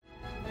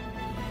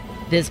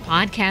This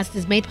podcast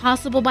is made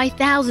possible by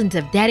thousands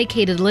of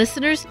dedicated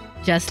listeners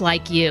just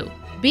like you.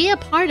 Be a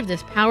part of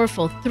this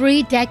powerful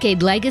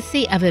 3-decade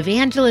legacy of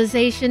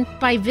evangelization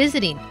by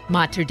visiting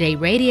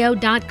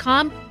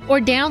materdeiradio.com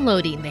or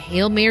downloading the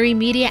Hail Mary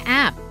Media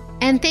app.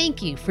 And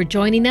thank you for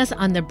joining us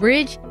on the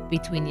bridge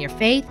between your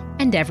faith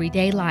and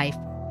everyday life.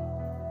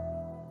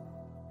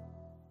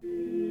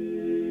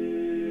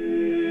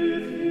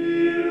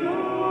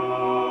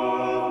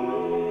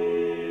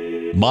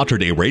 Mater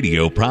Dei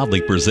Radio proudly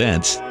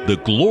presents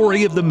The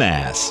Glory of the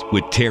Mass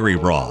with Terry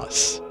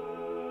Ross.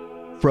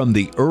 From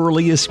the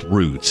earliest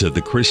roots of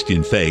the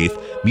Christian faith,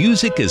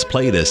 music has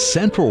played a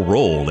central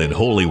role in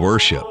holy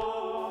worship.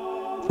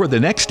 For the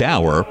next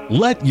hour,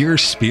 let your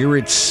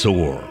spirit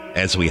soar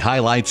as we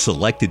highlight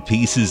selected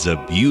pieces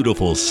of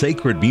beautiful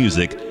sacred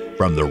music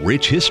from the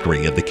rich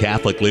history of the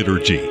Catholic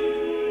liturgy.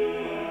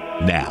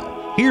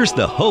 Now, here's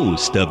the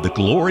host of The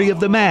Glory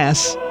of the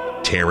Mass,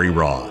 Terry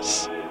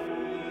Ross.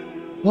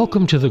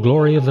 Welcome to The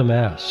Glory of the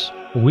Mass,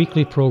 a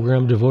weekly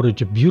program devoted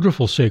to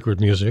beautiful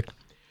sacred music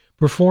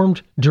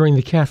performed during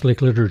the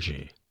Catholic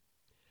liturgy.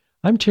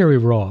 I'm Terry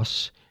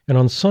Ross, and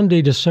on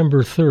Sunday,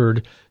 December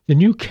 3rd, the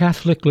new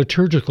Catholic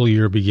liturgical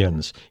year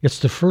begins. It's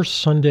the first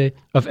Sunday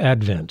of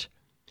Advent.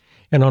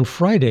 And on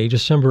Friday,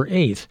 December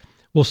 8th,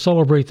 we'll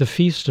celebrate the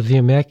Feast of the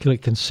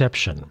Immaculate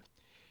Conception,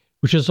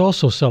 which is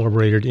also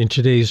celebrated in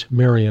today's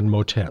Marian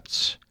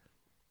motets.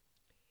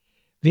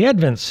 The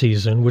Advent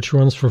season, which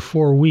runs for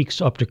 4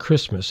 weeks up to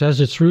Christmas, has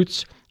its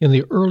roots in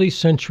the early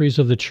centuries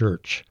of the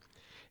Church.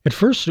 At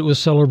first, it was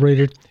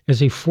celebrated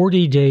as a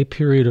 40-day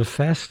period of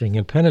fasting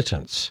and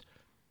penitence.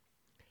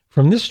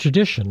 From this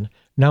tradition,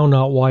 now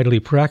not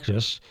widely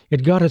practiced,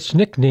 it got its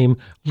nickname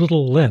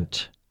Little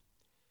Lent.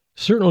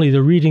 Certainly,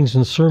 the readings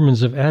and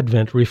sermons of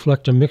Advent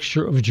reflect a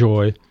mixture of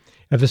joy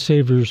at the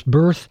Savior's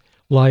birth,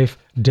 life,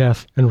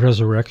 death, and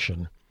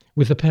resurrection,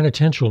 with a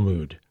penitential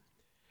mood.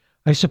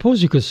 I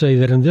suppose you could say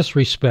that in this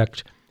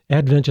respect,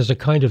 Advent is a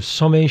kind of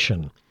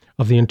summation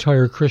of the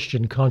entire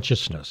Christian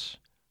consciousness.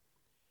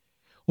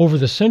 Over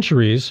the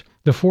centuries,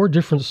 the 4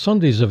 different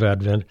Sundays of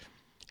Advent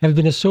have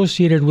been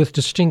associated with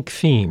distinct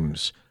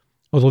themes,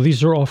 although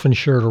these are often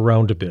shared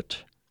around a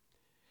bit.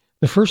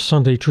 The first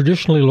Sunday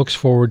traditionally looks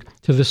forward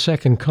to the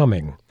Second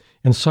Coming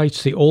and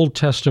cites the Old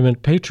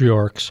Testament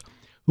patriarchs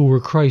who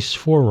were Christ's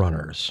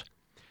forerunners.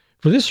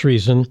 For this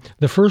reason,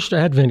 the first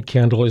Advent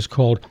candle is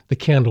called the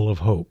Candle of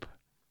Hope.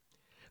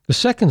 The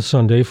second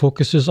Sunday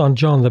focuses on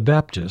John the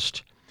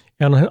Baptist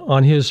and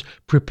on his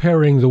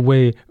preparing the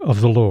way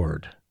of the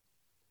Lord.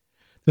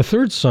 The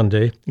third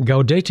Sunday,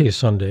 Gaudete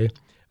Sunday,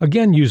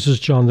 again uses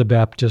John the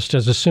Baptist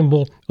as a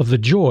symbol of the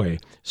joy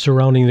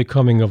surrounding the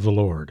coming of the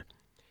Lord.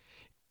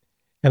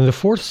 And the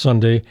fourth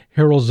Sunday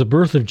heralds the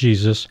birth of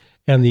Jesus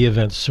and the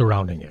events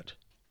surrounding it.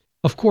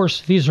 Of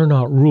course, these are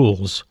not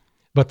rules,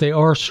 but they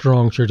are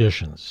strong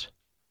traditions.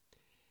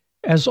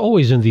 As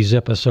always in these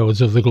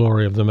episodes of The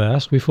Glory of the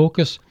Mass, we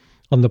focus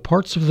on the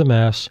parts of the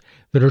Mass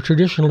that are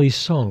traditionally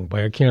sung by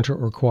a cantor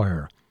or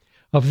choir.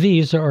 Of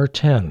these, there are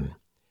 10.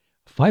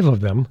 5 of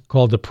them,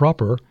 called the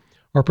proper,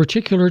 are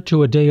particular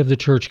to a day of the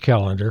church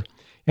calendar,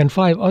 and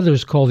 5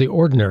 others, called the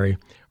ordinary,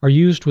 are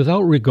used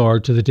without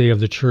regard to the day of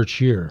the church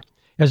year,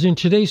 as in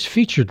today's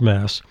featured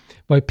Mass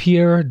by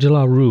Pierre de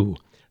la Rue,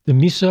 the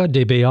Missa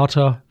de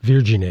Beata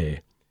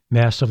Virgine,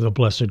 Mass of the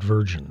Blessed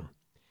Virgin.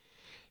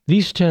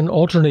 These 10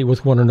 alternate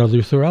with one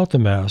another throughout the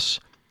Mass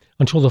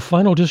until the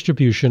final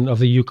distribution of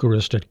the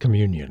Eucharist at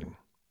Communion.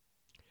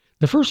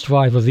 The first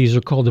 5 of these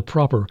are called the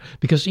proper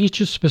because each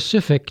is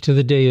specific to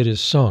the day it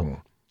is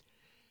sung.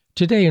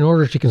 Today, in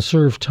order to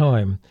conserve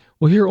time,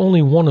 we'll hear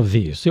only one of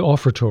these, the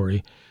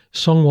offertory,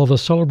 sung while the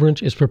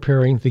celebrant is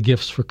preparing the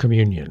gifts for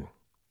communion.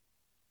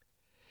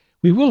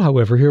 We will,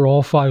 however, hear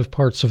all 5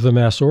 parts of the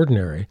Mass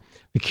Ordinary,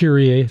 the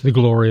Kyrie, the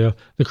Gloria,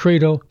 the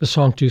Credo, the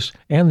Sanctus,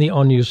 and the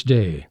Agnus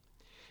Dei.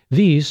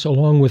 These,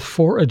 along with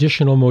 4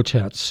 additional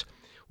motets,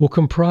 will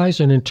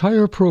comprise an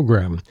entire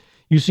program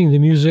using the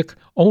music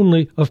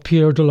only of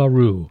Pierre de la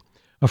Rue,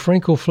 a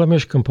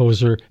Franco-Flemish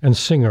composer and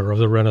singer of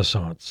the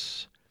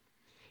Renaissance.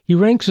 He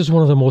ranks as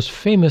one of the most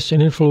famous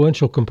and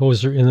influential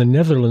composers in the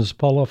Netherlands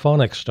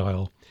polyphonic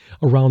style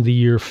around the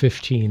year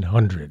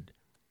 1500.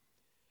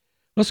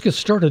 Let's get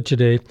started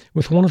today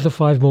with one of the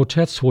 5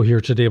 motets we'll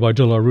hear today by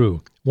de la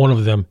Rue. One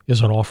of them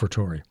is an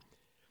offertory.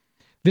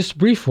 This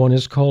brief one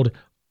is called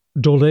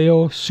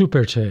Doleo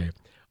super te,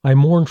 I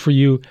mourn for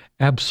you,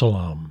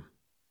 Absalom.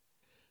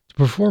 The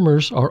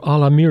performers are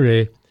Alla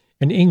Mire,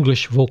 an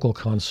English vocal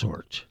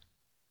consort.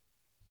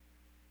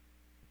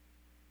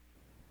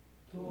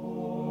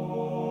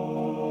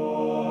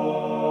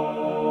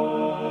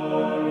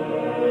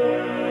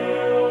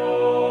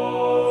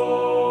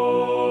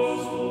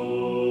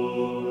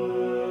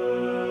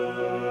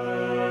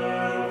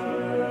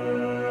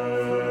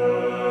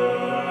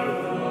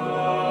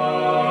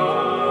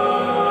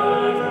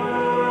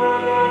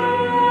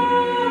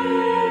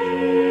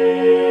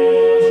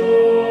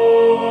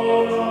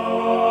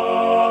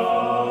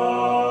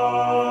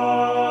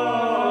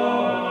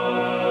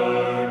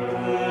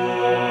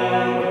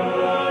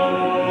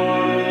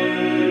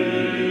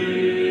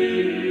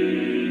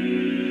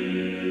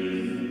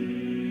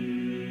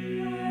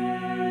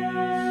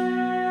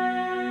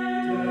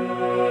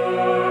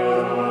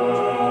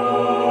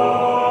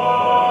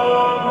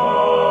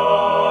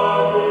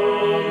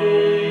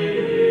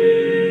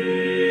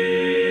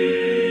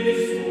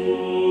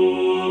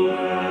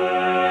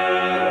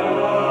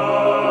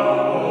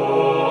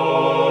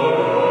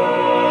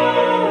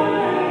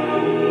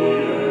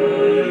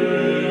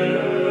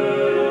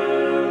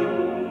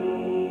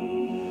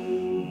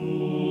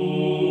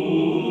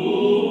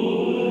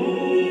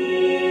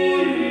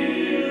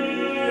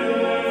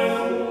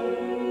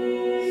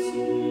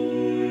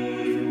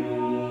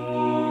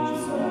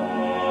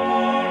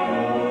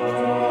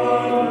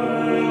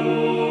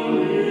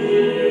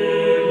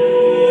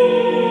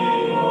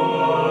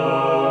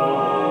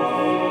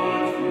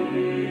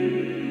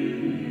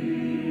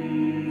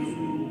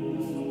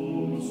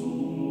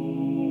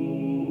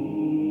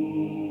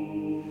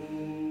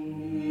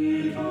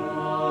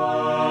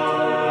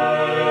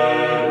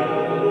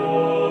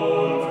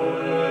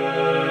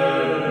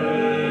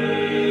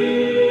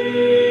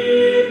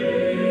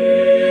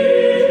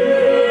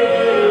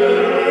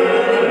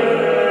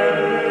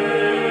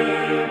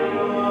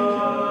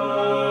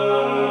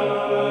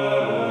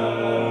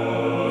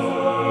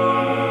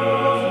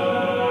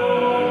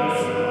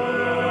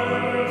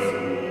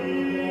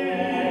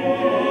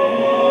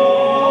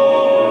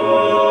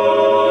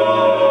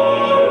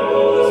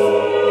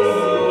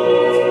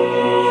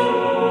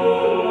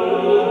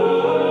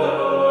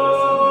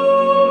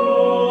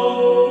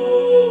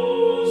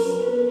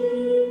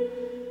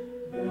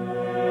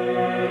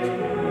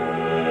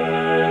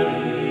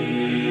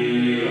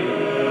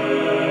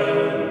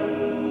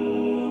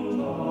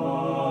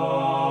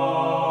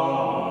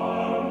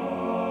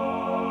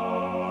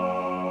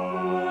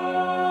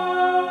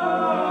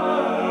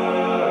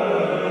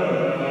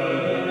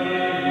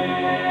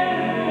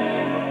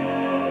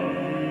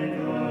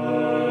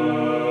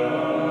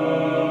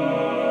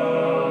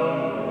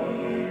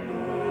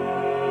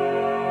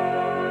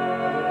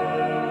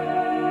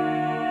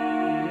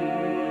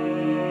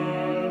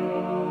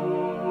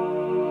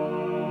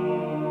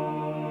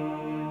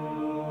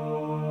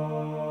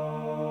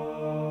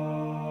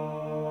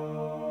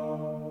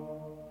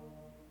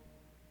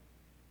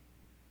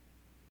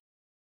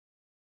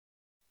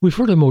 We've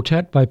heard a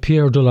motet by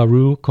Pierre de la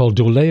Rue called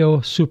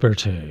Doleo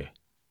Superte.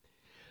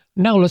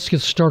 Now let's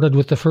get started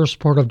with the first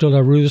part of de la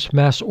Rue's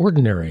Mass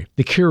Ordinary,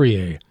 the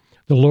Kyrie,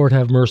 the Lord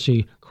have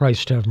mercy,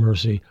 Christ have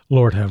mercy,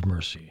 Lord have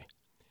mercy.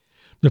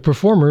 The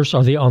performers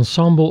are the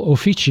Ensemble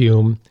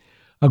Officium,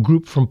 a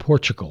group from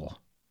Portugal.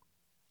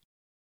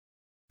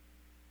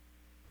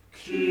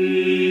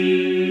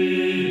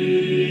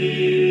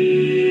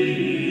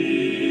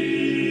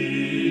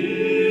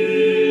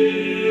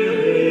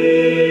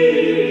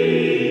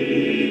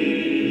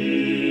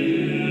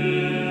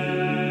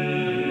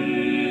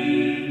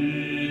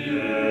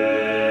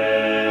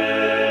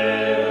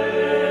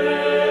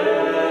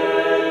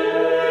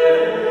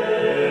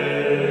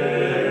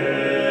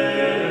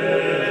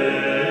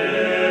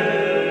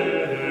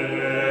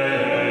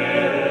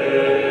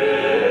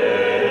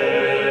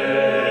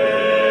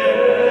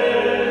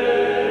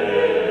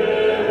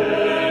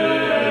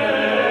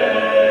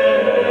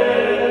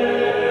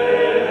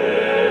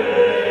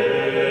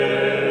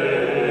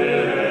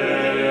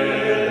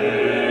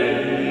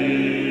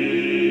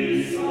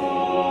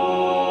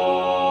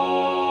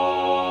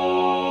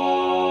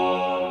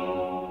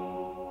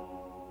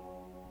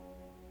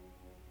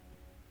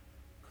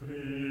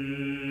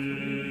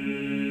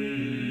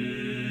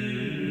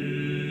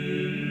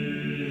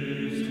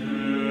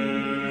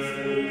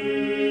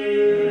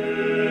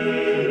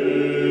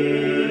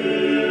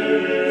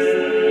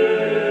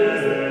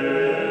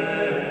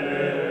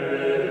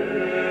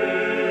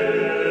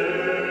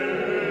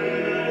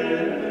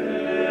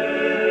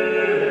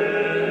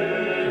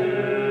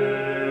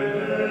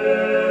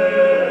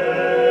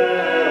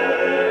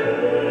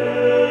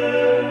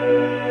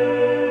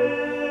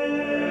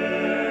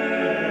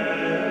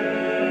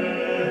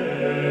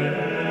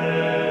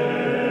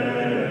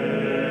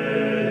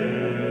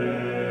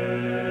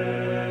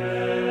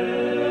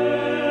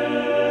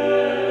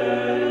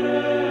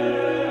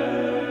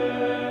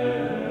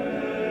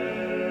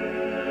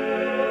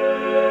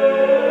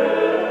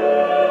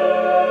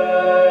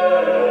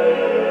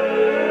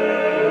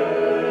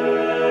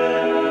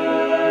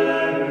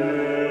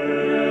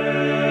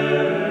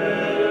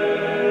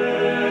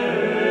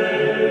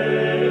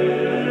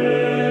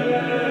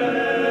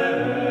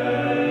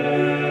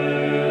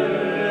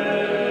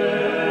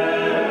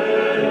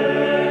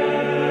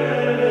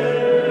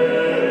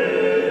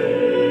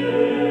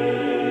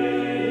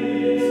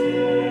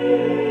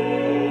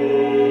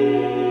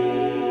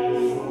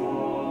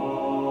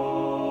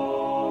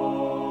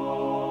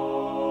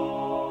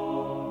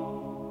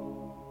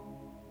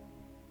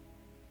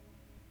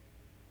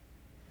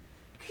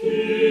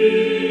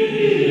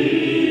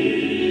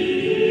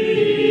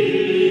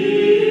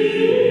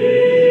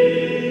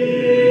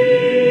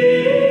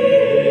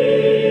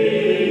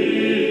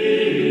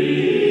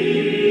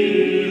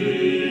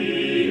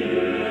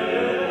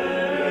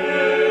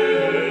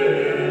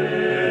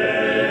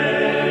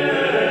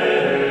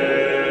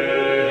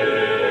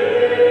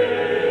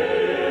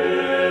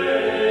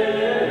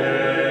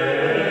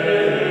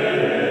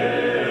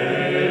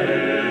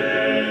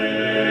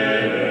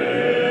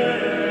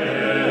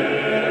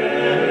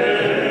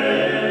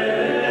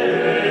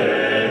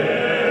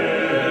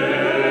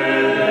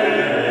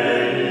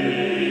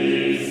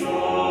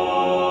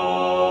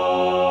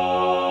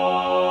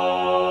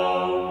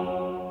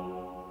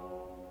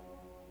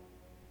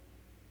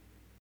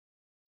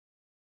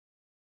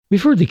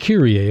 We've heard the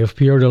Kyrie of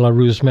Pierre de la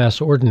Rue's Mass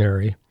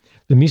Ordinary,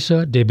 the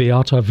Missa de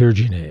Beata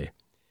Virgine.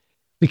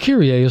 The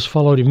Kyrie is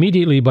followed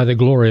immediately by the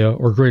Gloria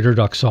or Greater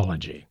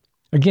Doxology.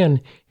 Again,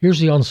 here's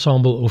the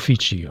Ensemble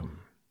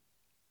Officium.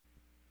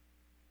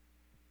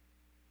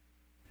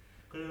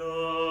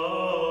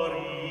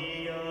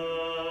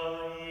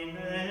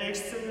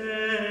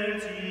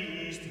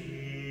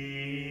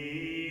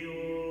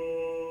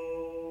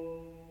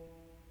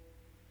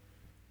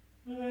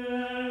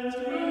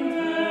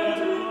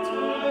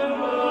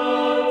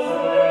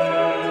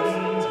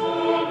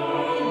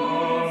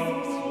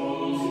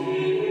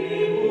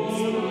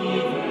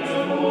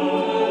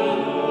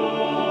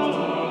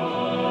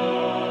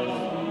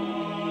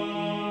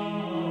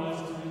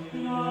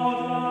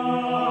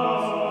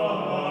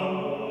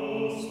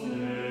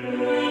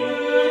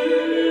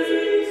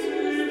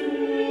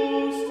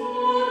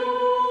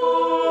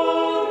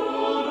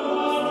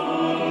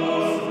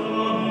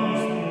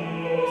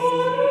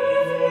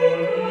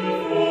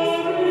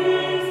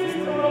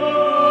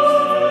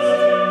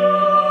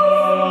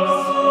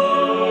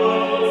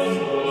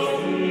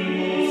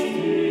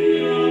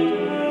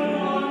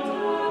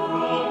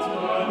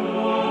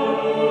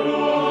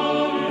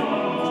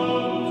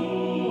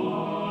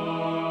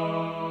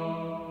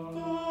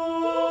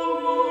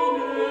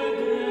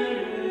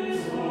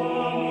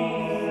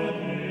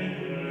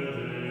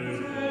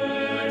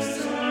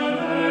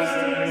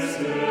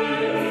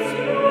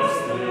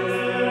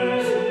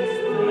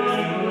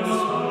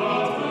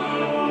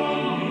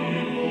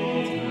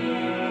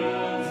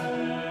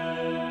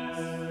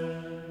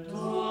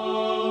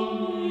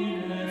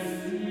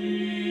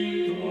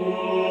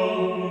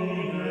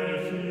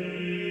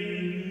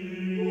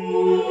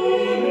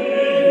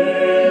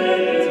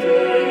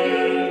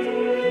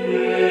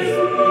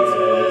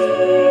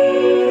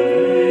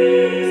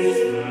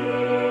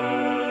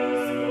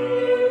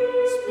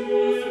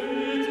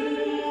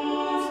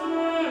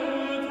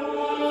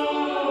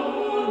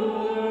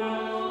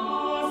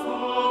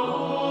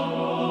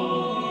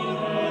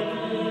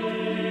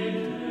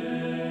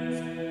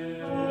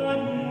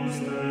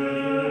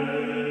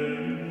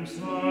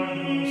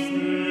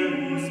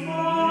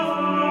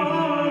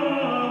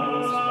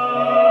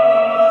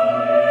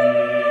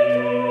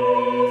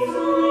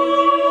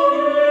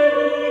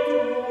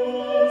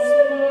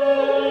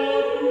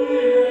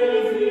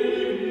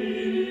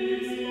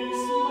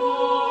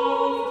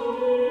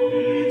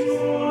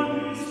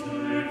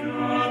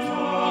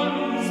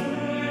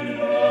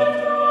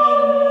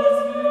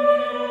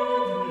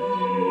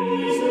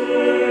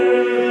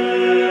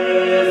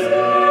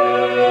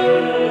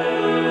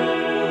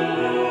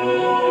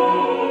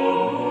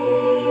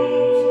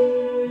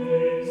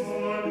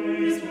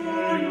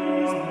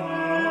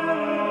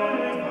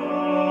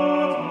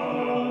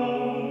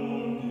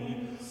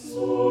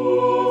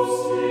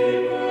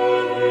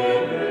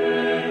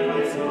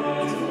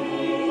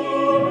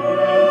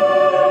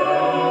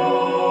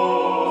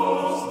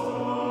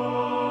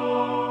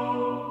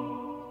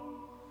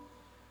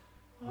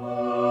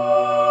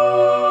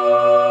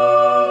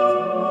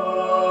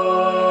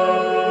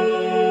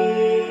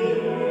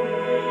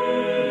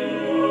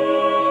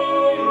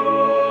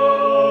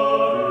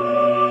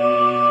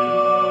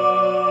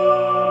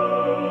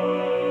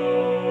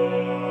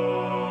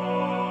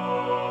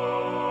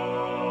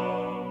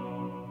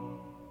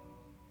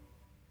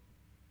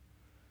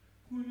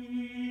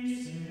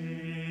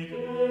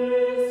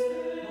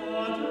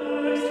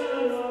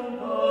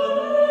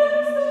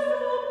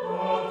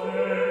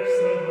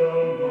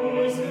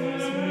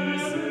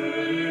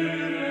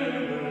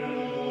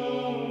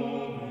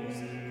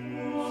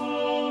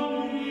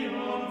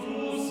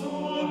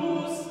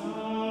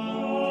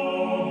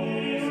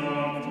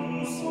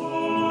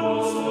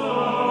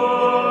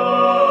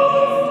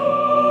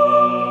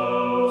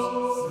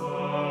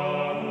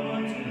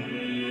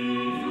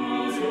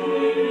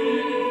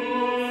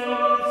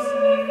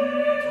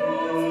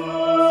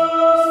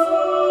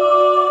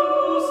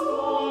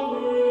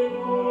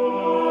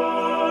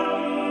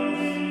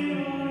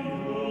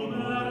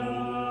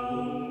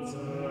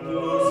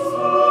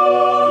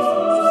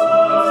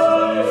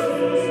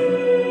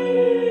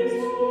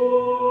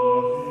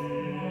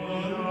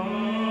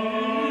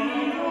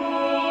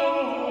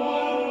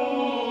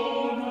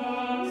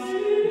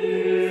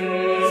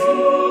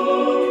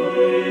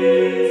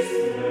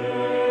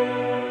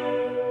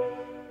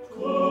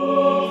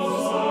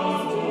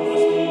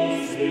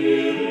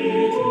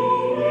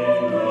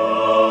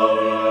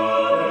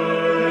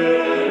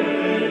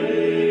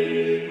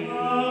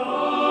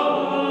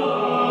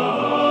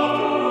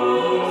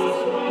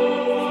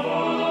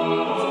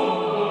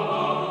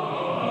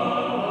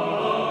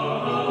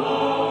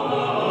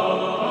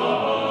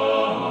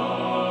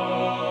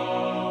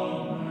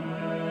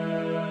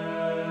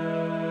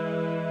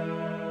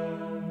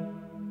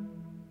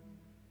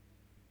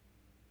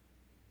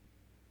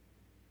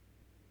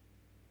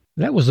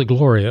 That was the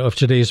Gloria of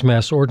today's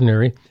Mass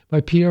Ordinary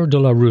by Pierre de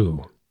la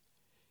Rue.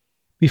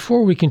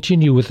 Before we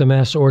continue with the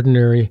Mass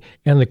Ordinary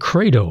and the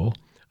Credo,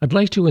 I'd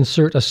like to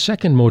insert a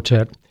second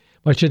motet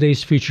by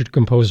today's featured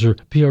composer,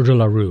 Pierre de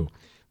la Rue.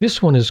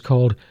 This one is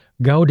called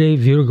Gaude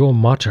Virgo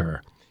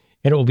Mater,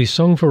 and it will be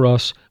sung for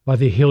us by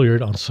the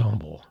Hilliard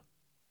Ensemble.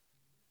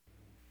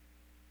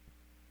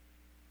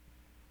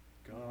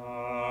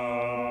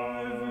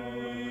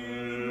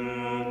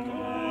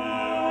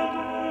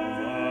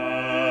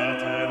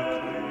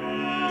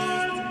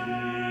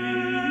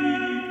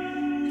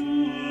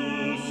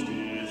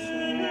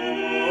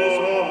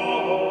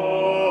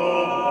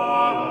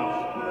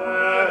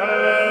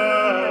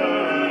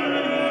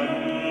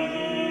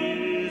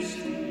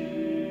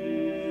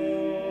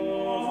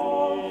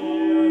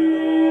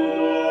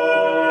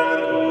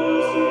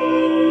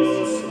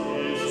 So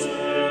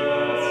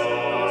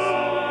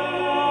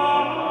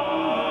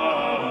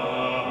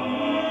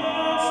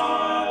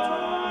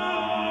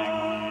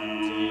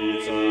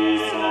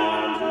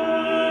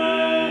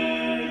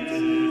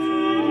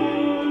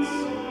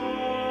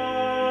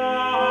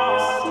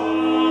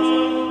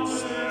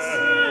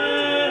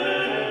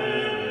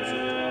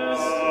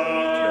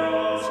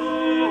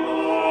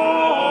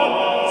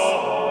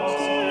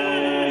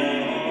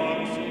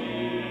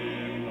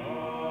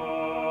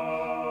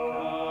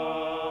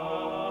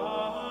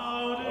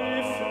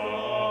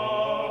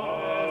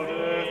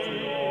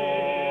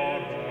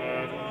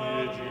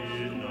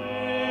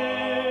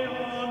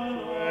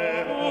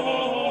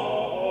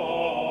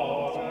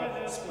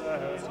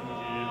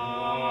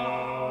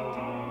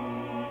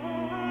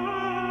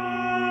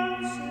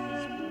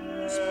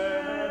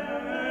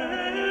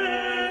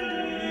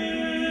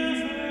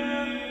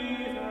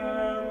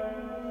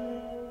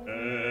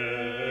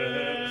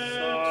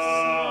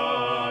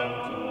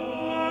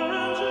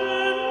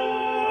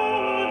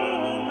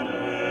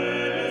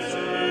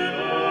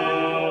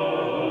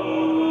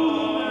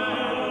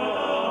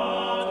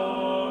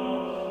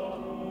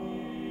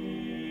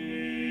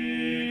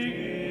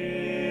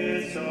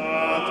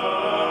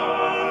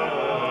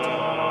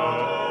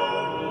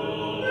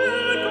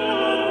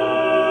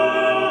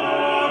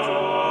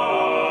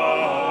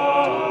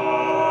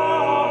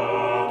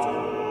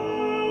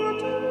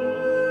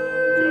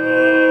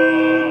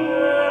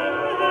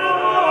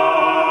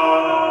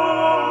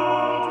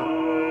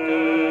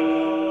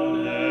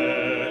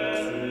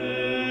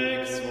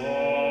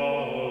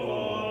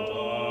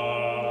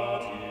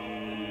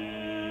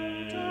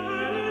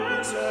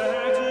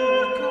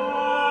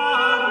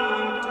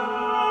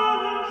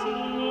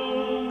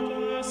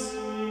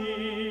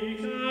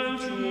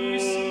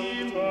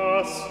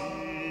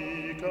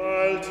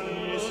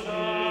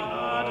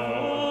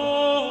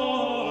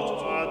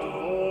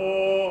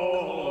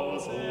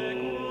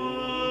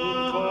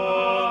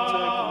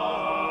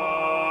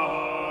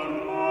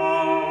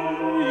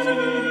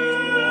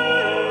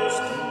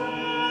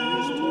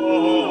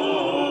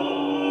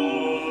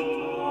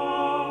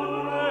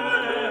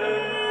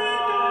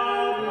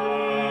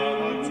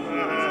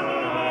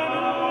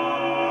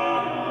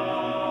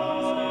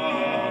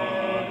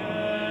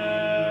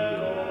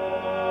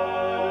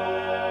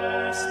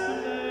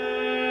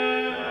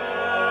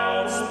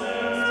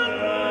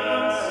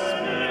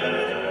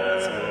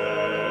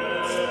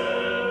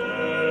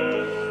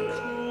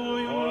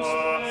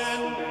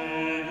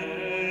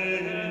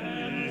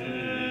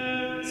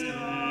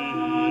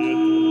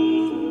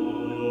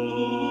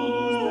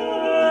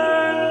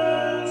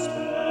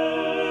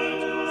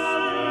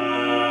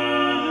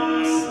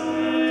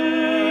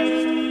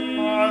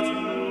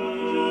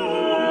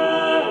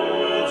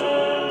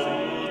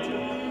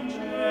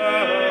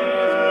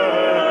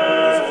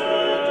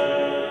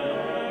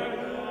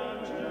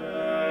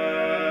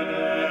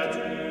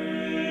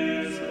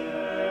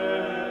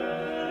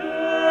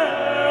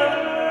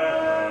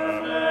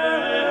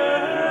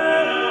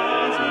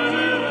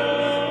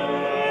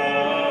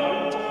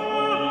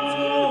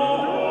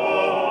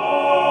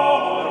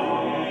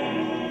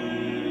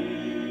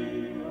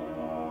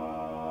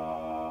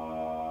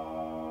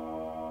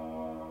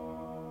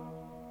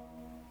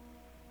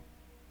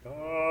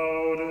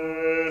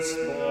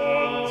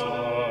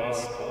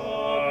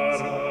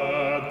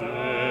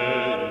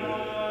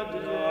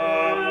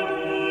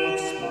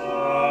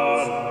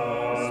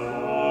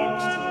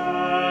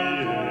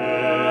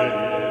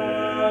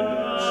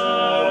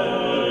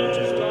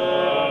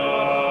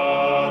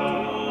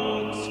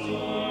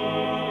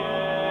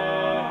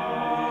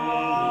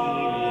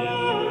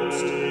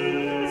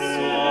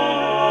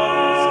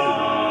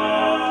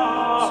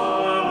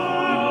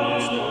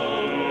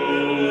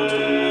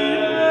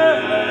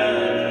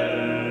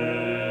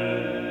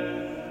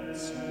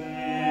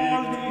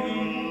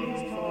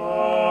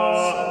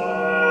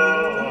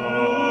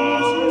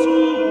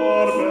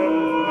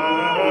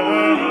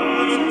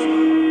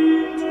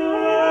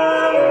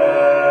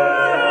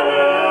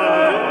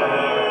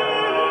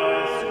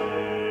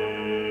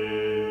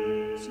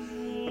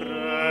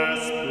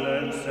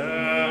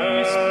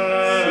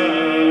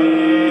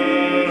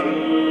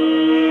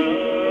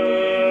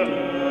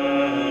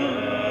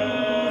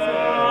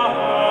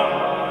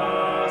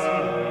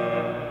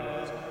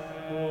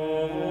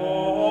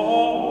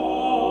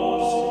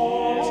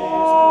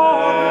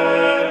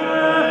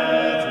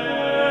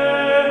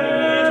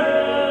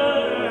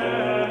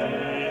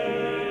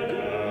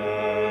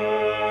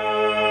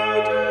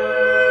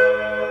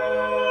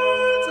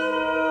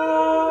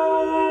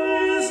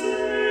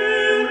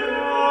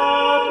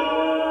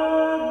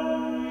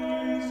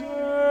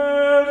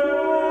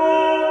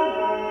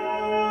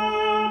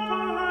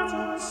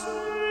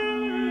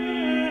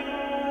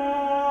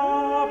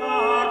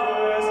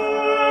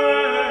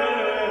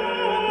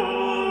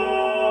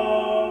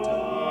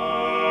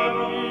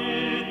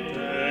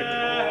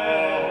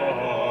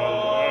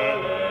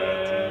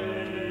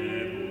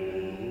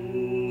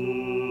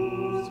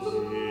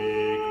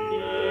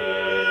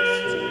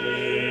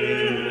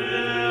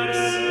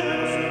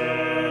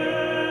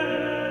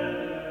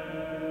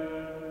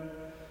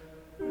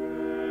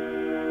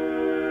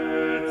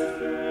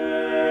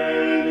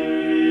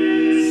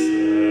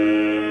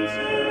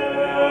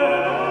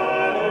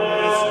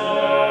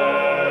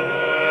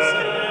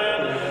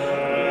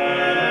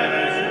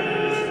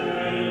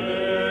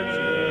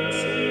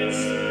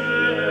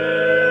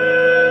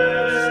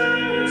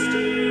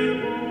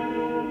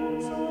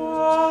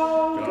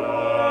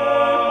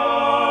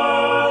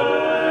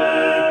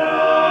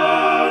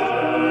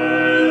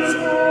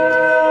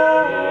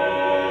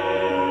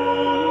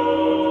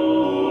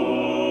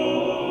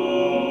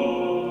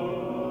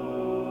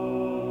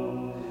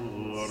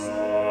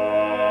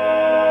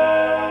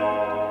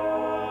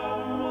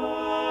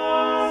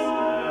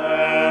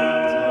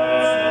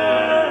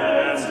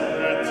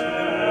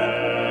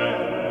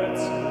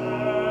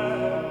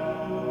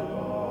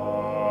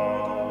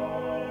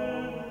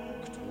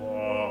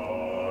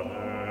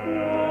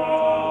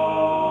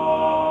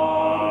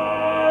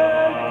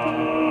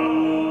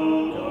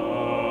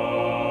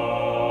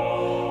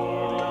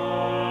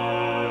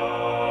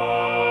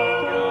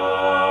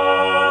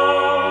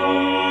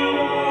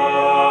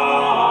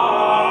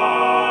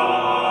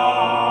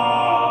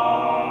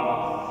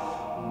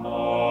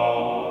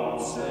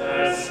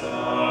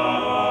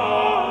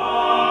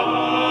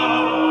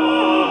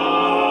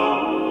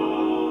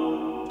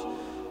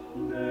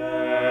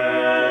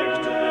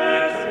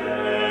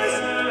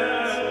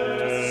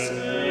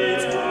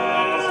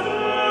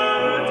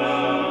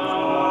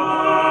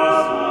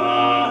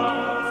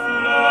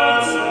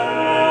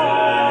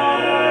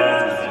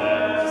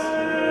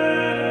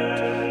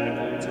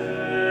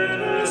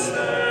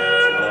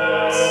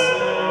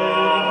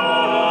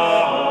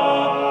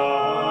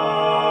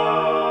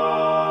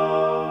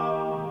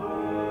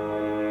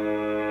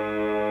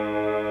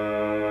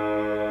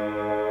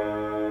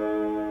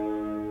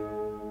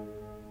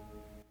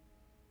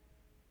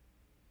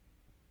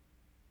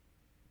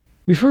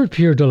We've heard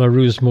Pierre de la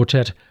Rue's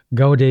motet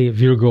Gaude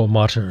Virgo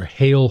Mater,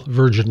 Hail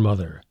Virgin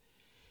Mother.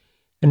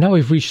 And now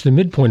we've reached the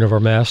midpoint of our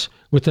Mass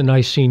with the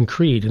Nicene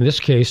Creed, in this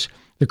case,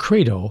 the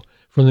Credo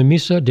from the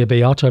Missa de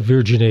Beata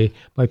Virgine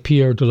by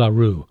Pierre de la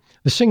Rue.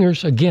 The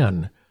singers,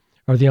 again,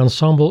 are the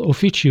Ensemble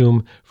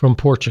Officium from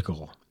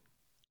Portugal.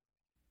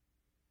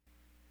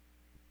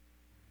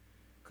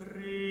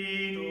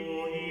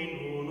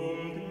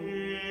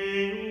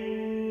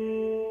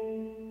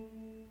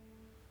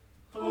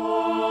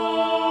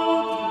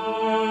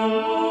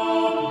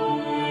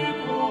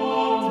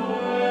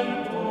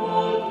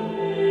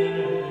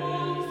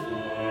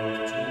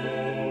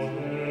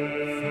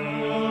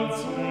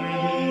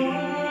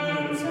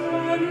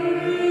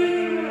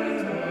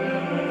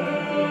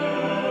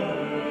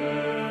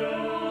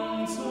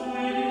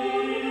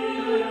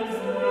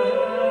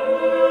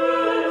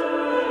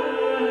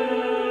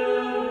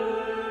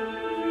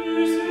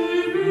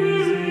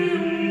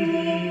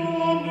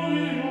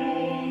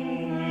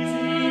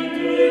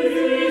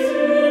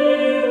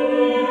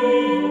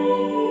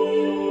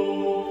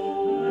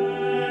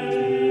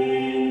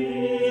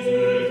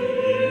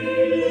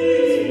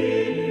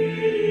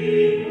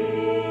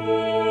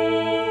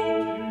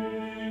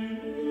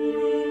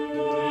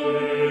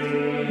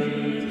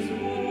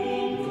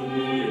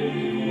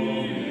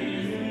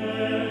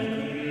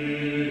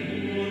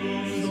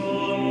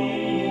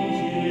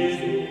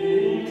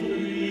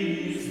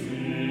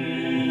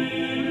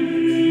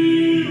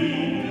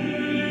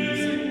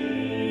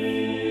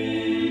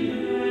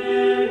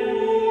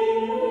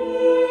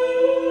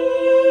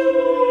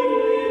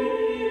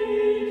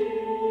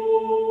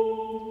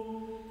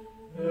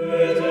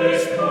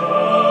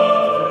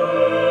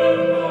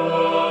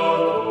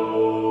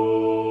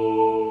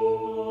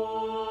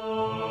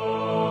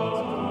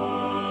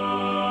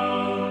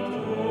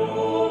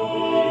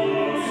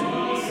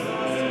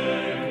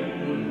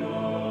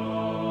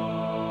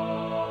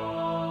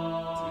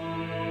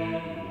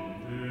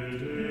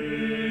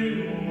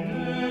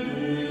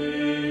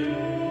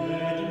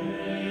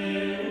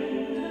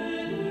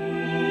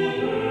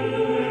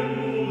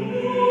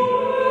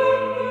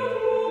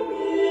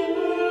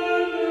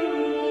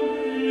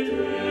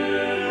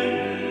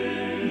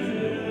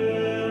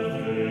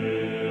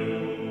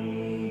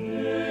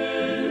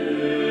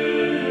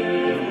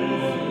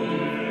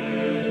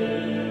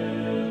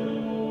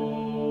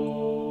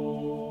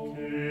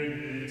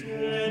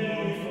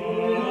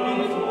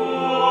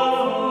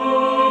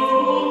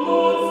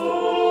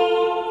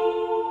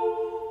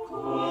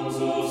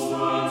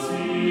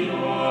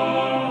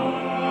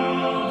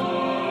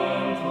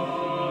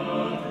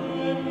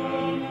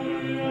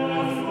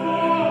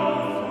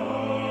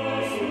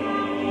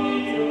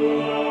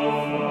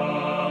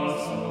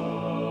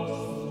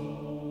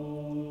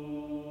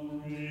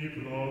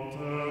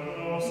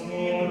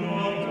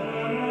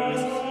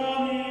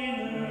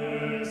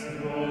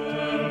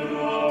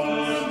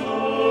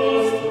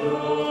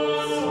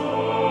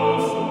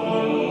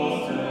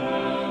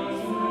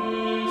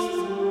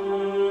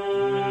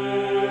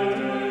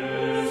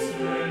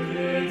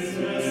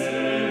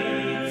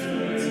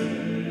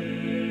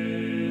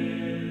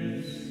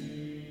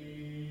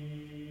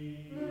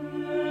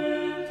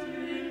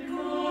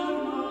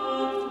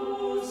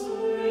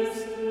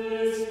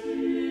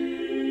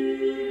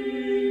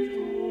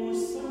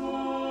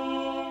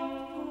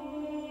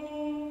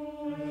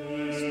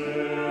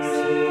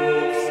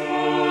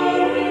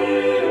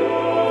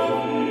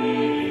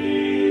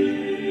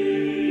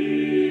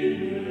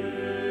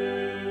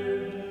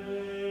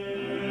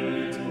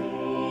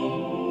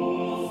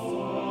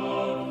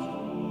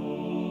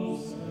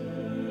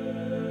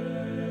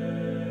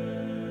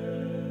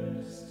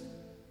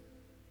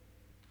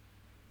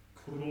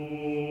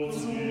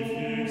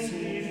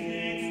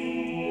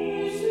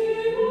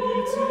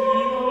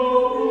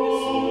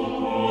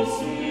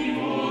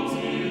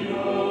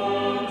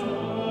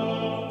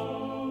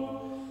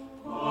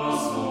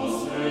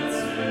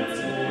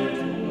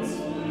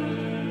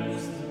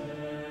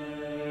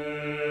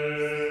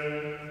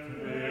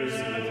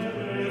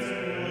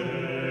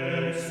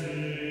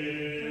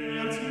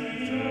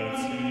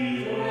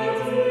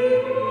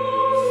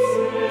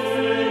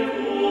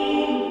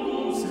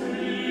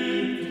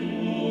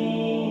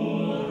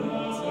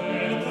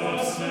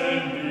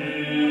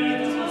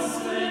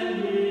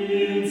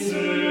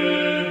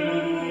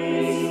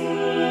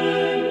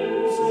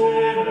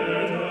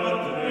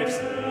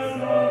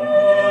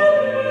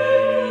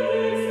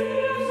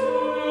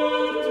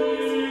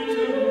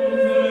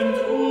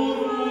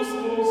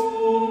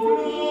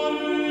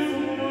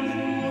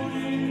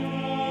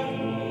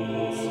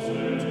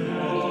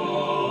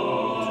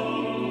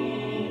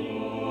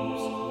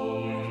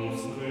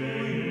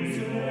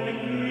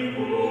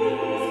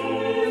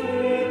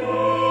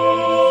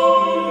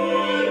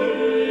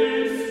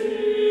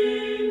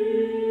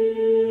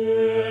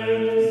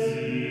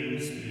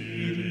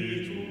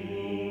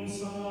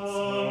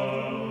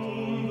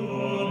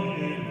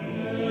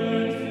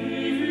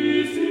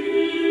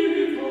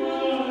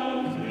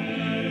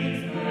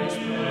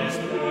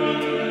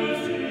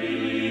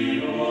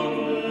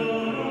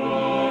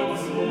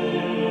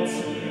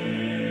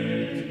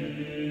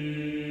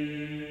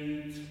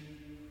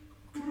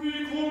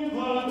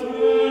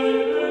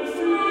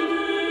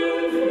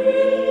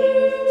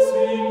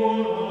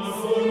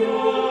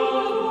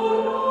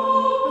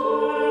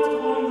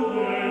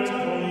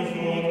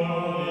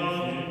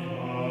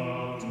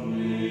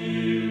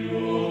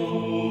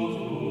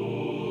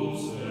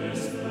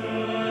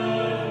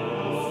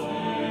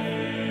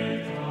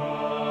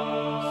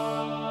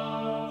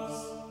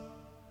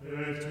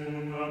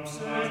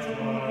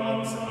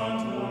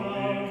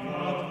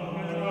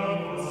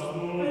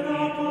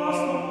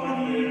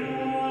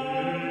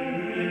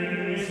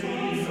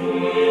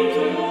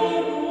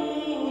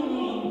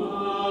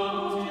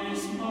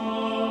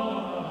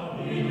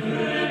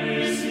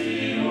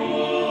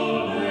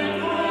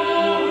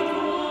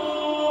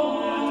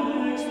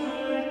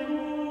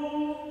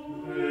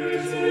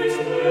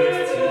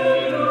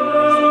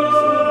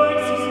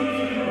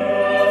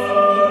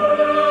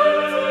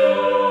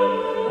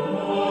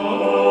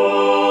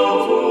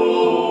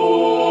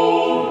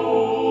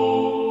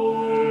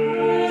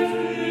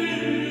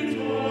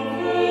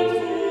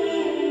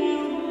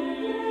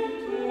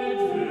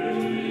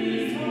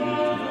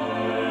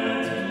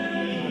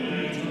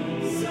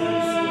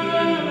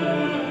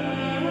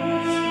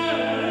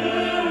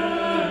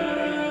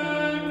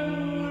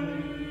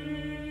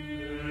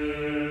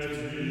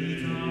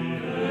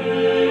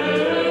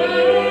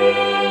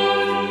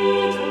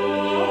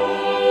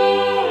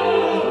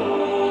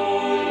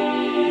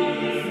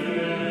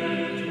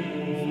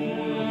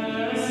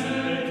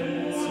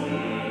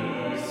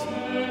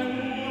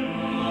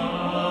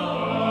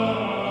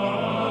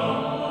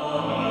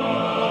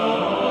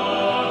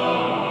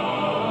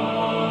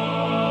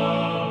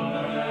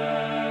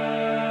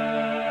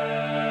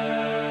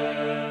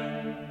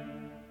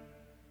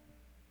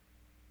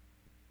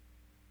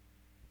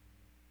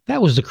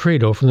 That was the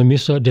Credo from the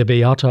Missa de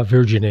Beata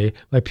Vergine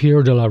by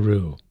Pierre de la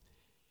Rue.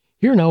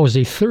 Here now is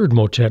a third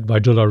motet by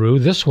de la Rue,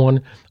 this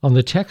one on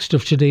the text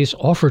of today's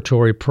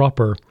offertory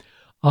proper,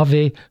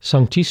 Ave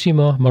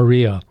Sanctissima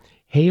Maria,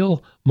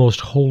 Hail Most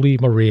Holy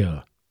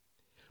Maria.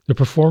 The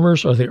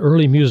performers are the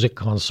Early Music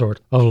Consort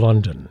of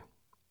London.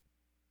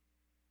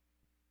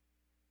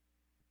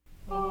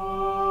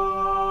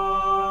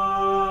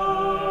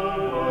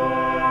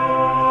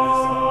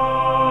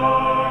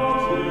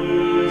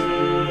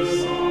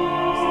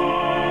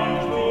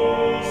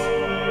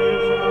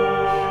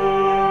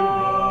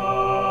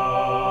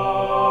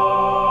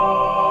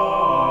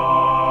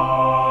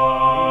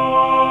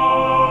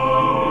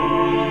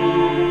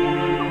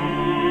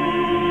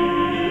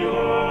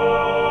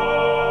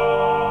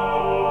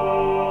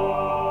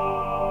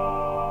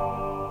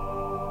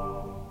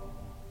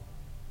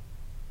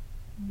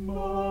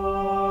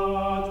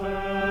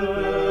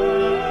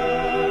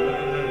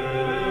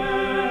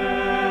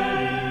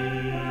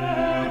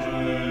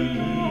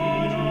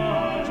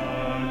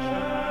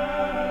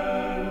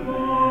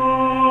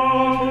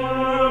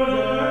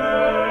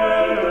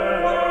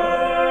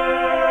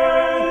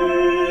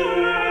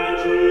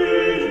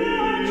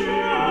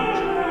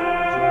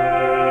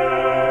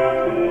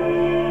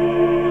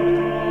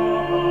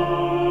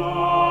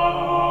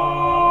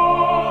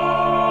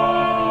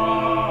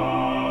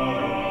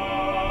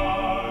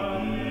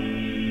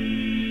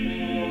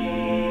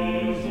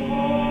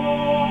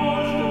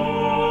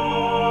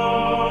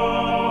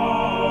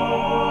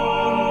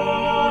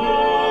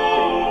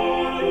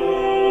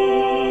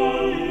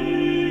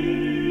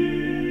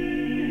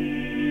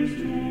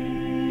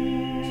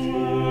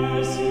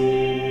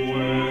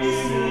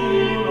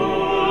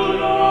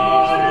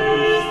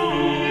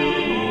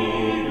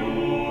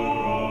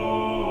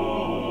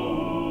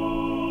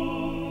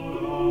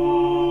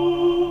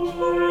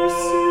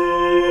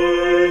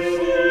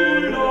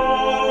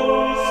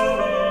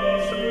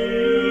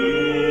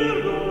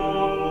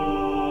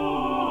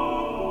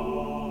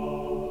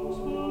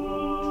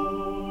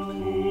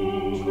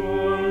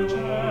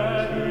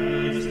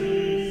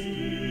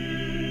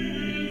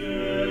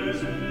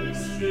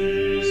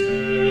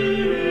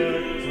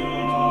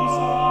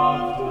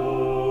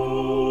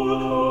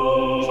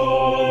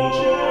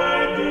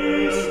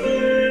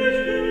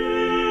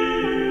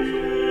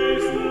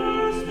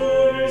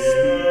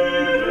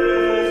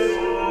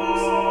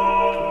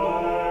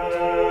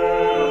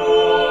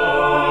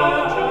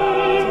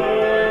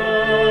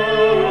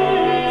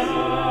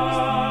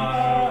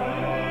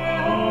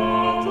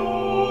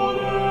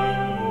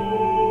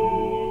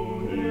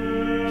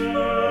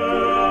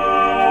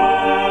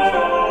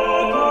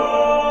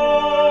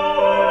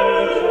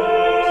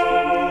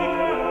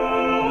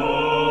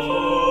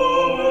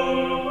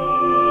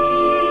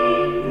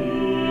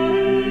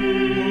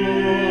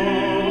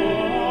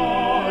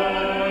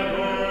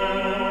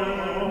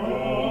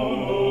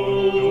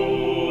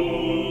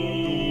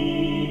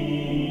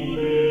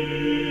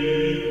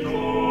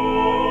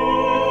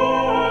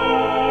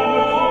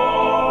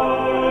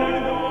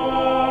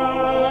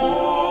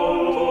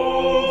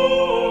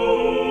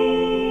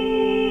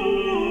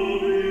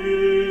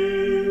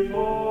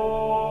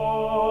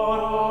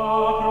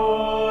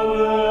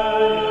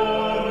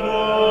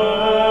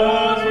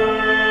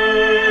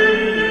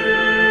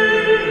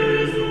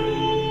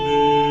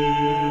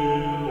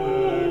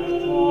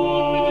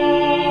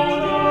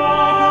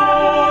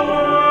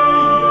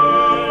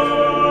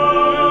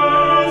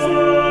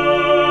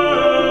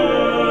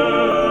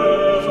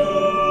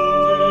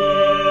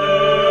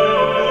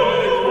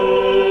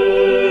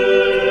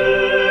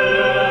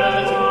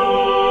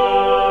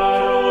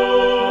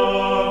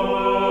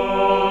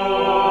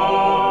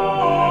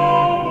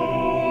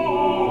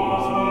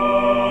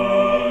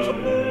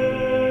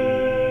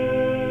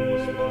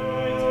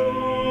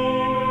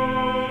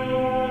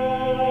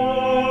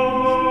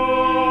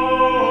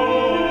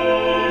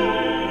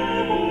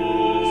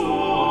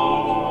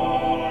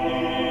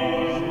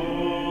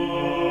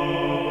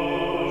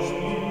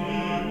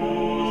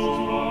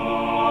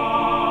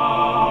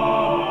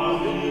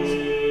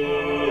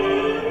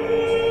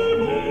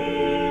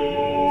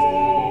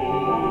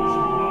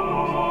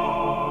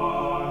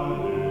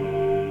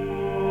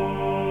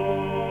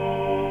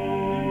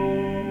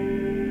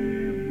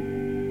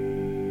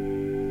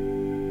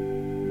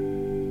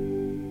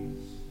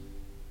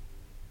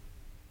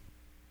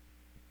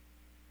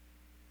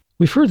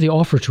 We've heard the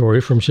offertory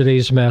from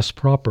today's Mass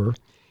proper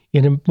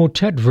in a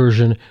motet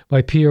version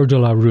by Pierre de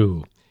la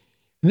Rue.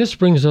 And this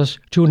brings us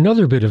to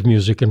another bit of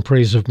music in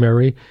praise of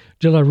Mary,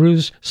 de la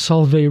Rue's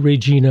Salve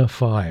Regina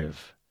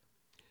 5.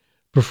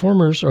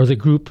 Performers are the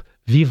group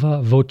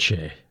Viva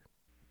Voce.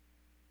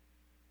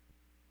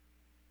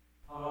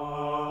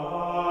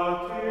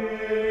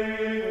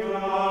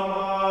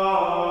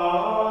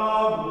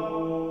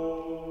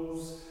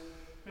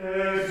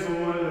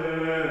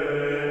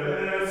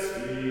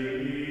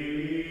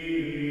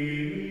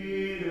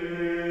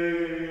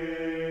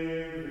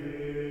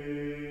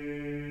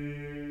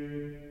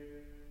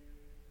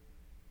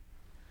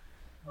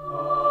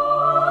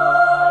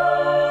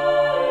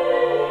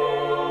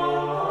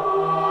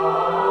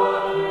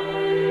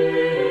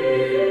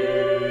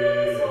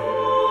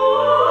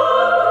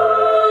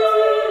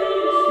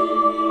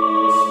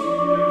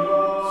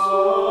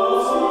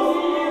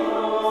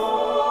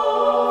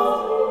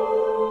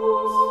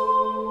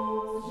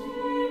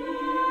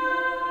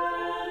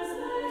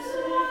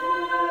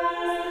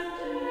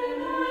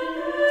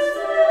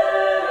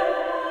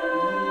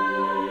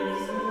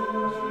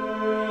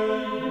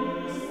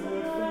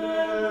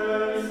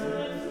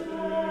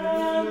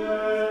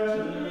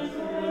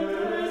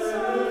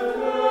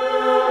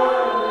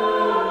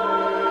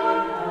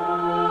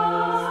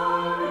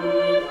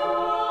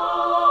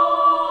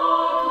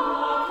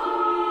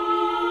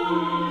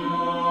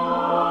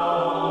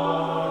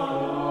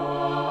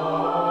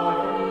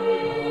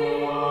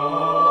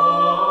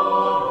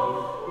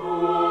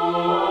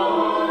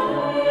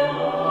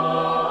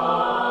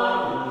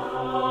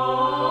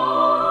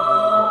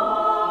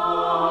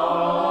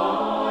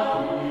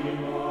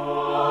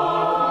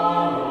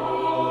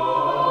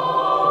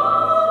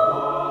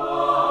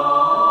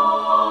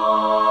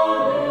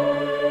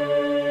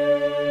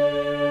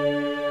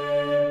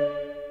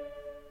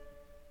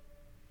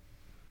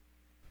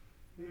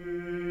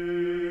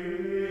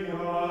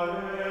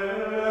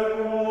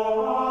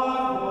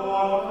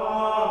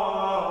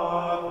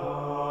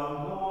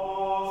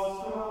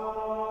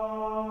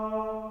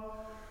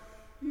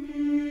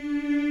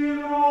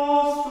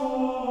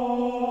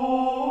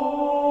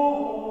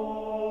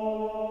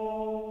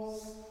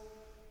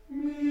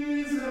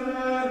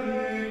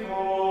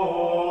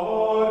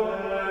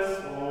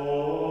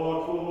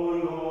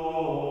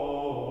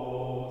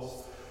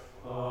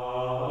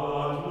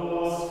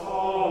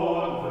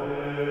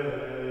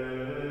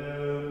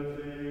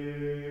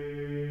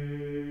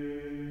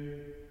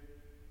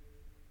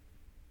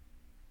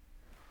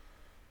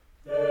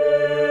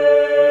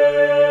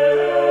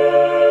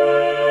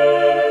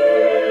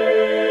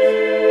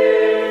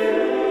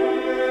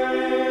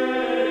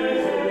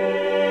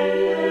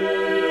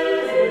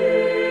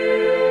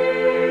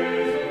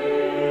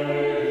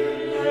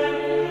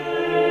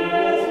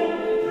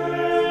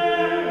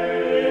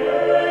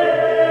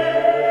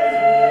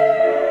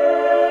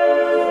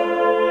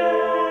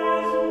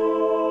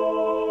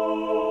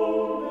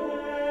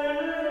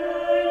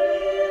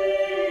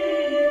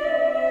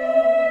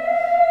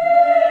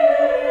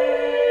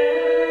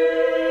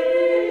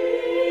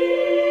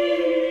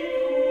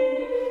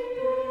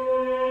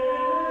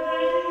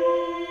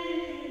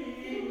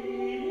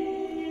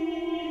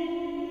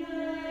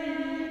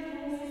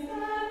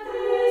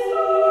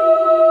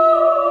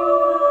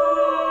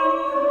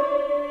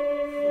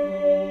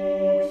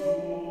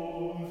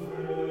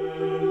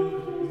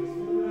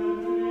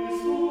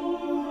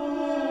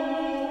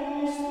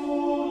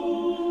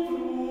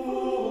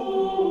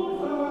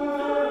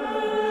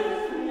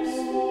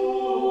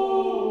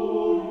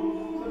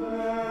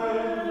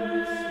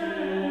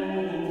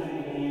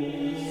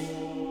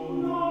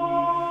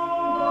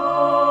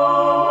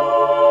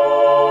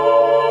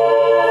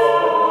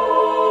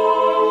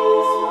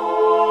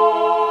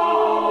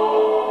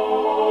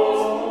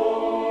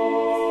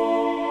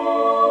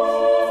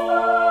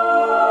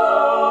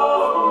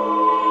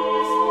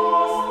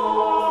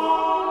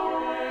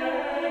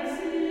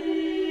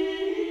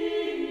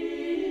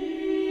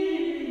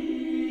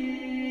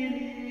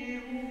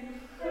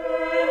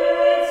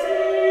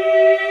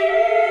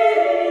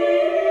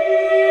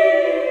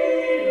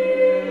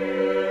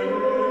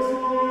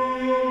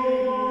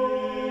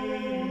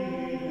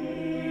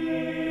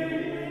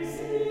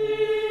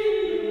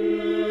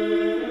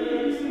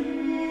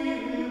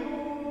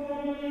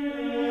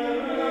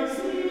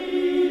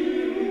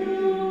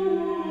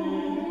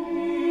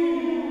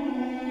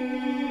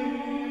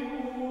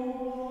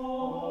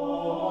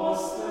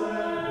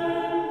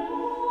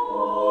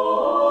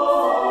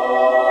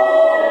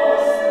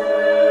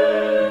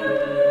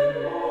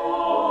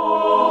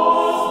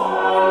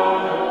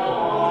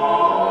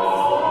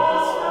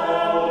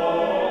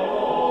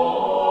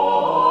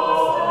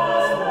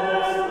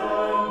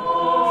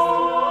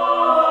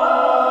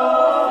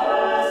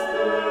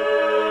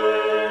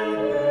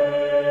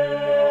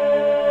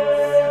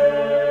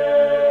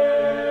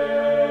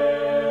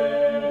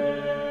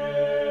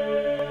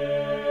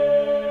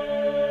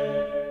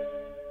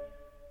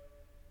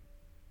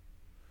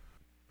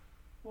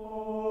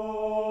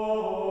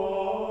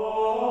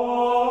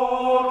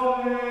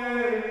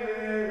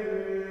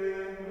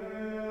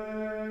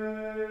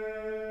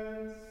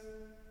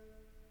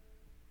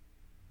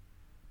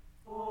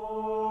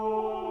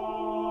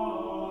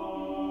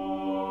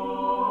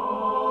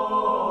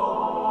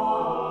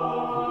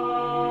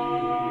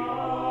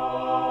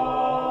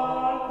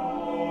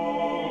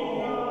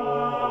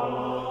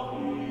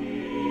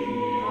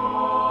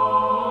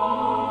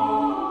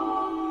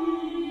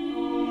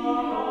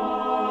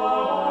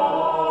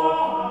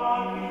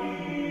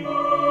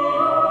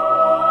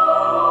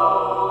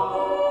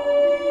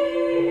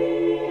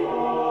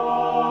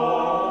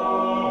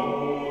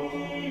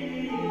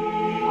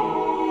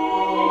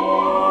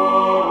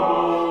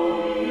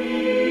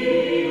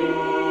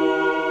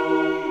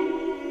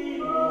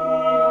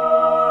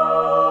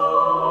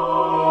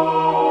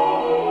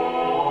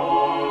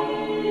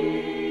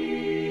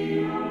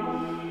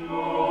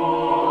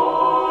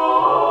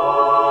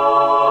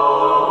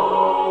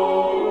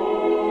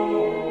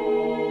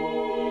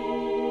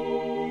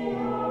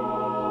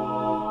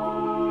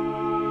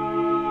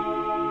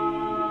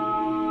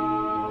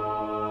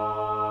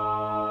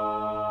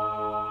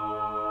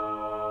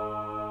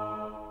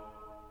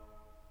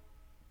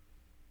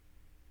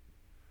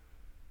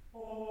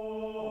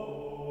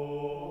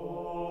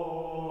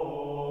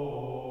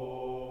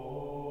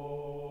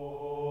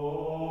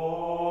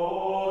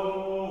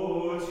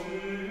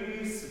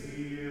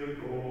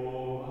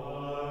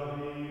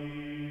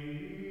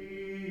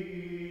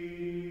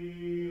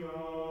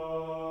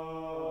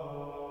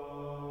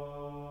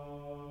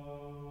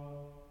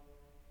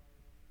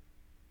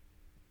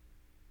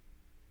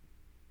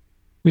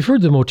 We've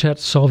heard the motet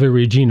Salve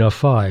Regina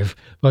 5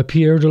 by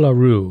Pierre de la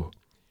Rue.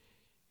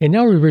 And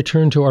now we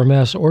return to our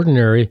Mass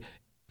Ordinary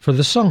for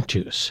the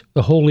Sanctus,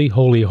 the Holy,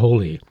 Holy,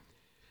 Holy.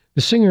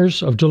 The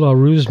singers of de la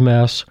Rue's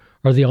Mass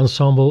are the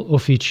Ensemble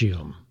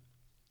Officium.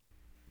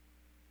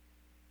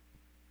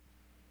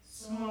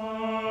 So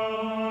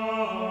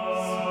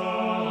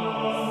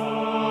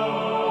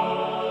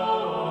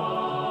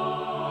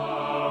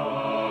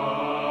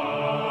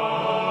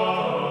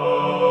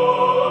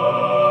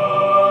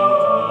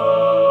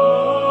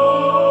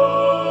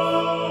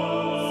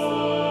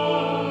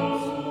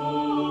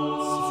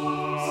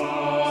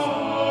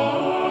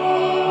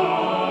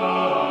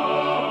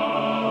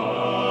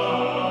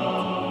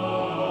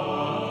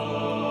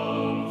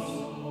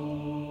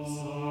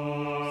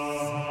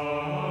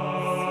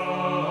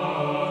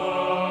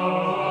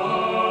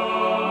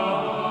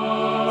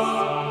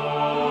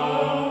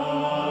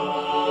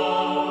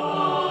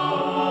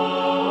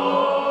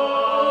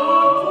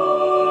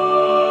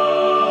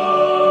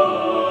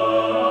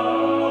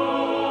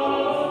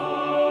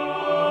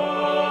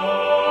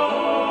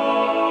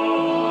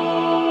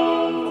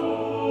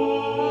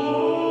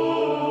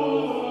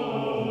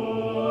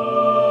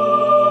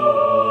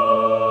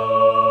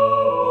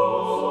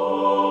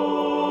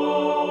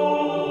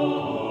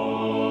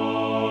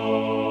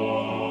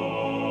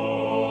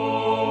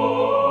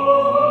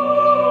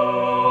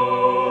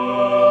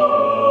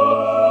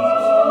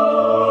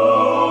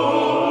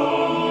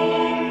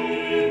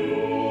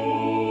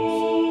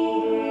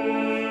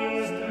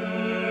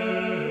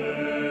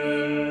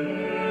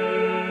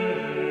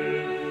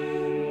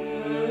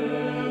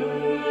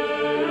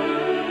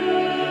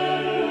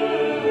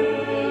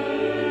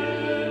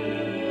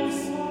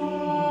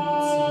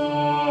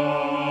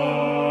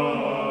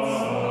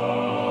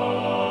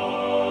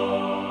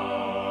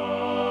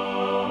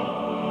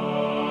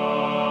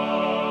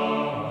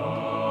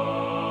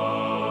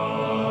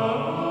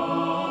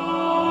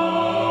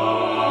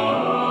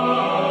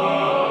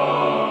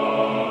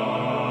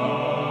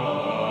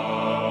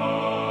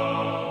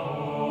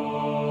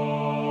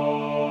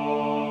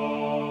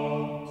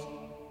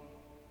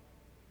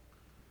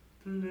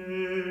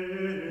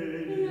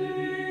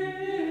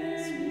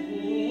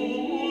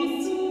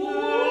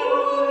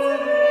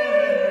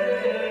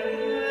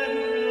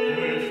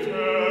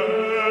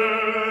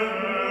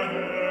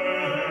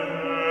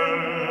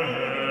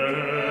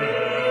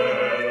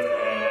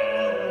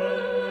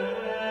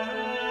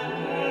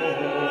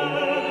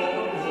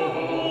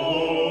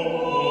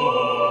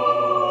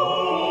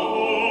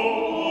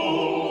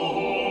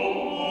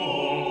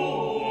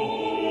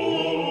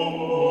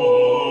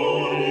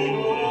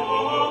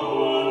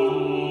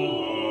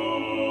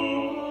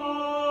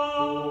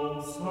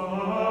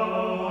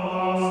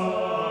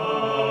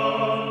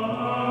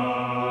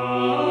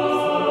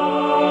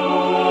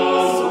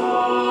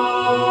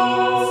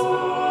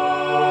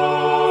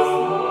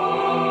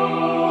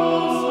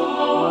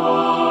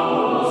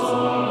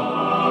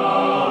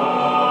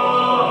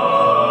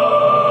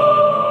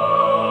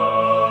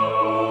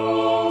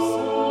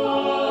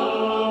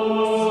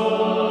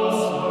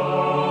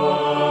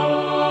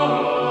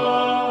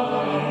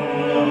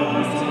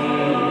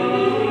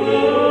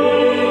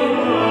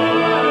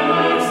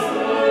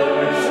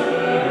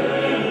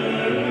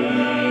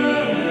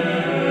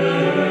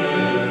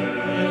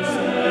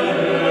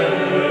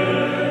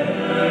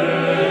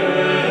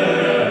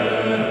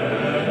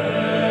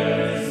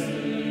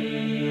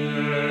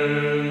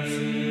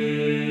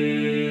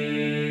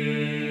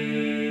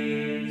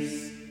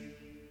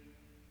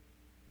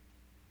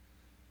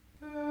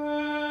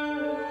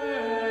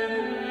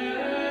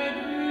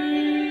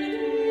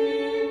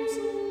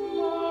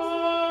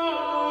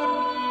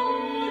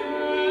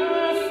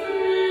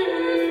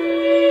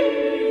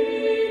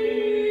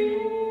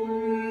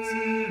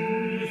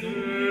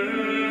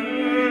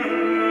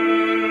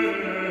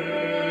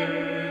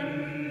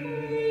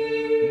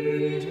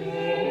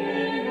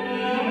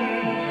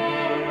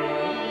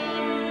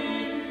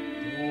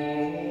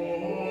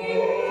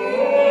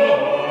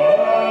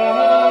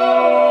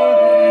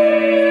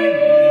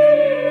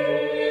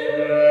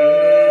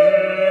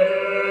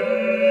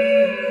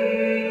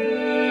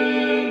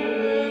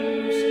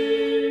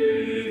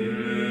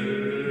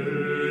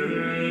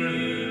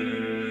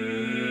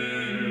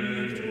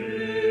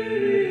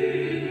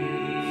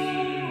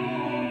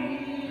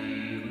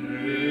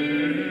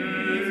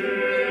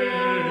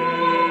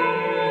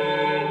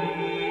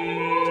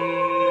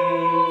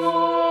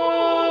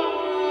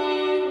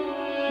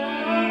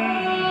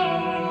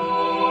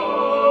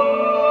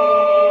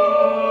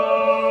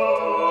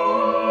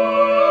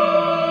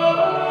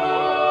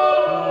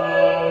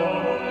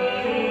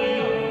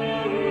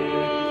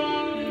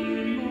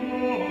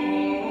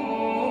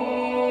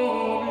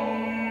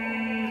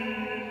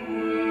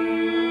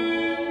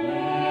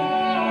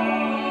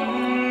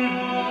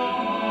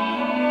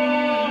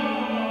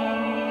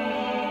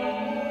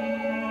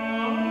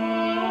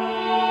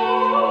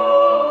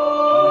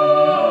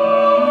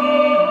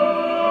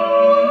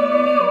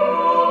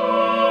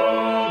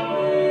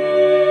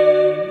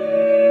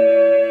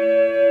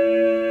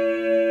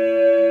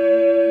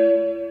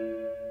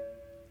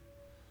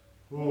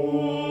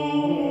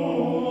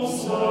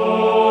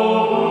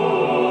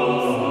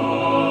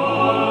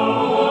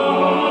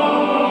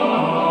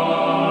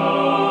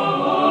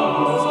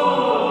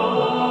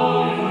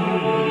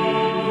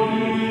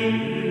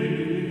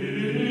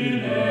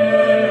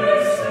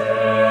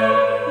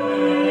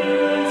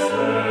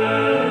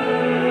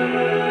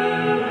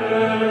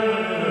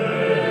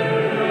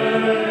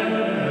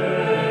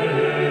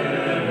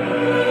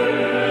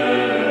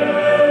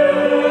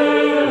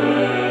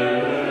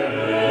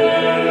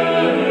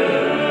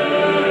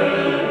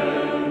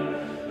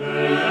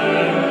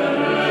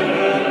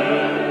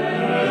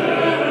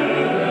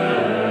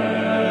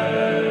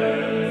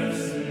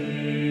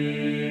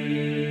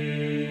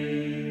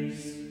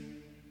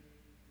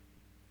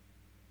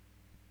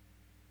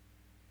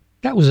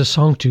That was a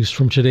Sanctus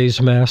from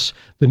today's Mass,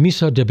 the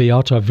Missa de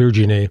Beata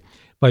Virgine,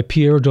 by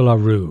Pierre de la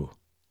Rue.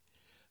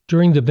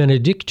 During the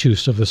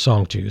Benedictus of the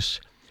Sanctus,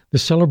 the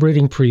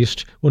celebrating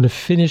priest would have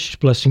finished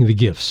blessing the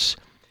gifts.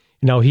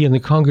 Now he and the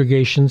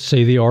congregation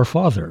say the Our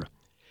Father.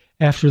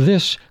 After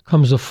this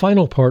comes the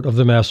final part of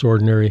the Mass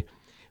Ordinary,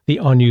 the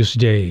Agnus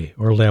Dei,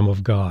 or Lamb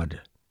of God.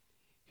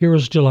 Here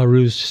is de la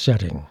Rue's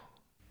setting.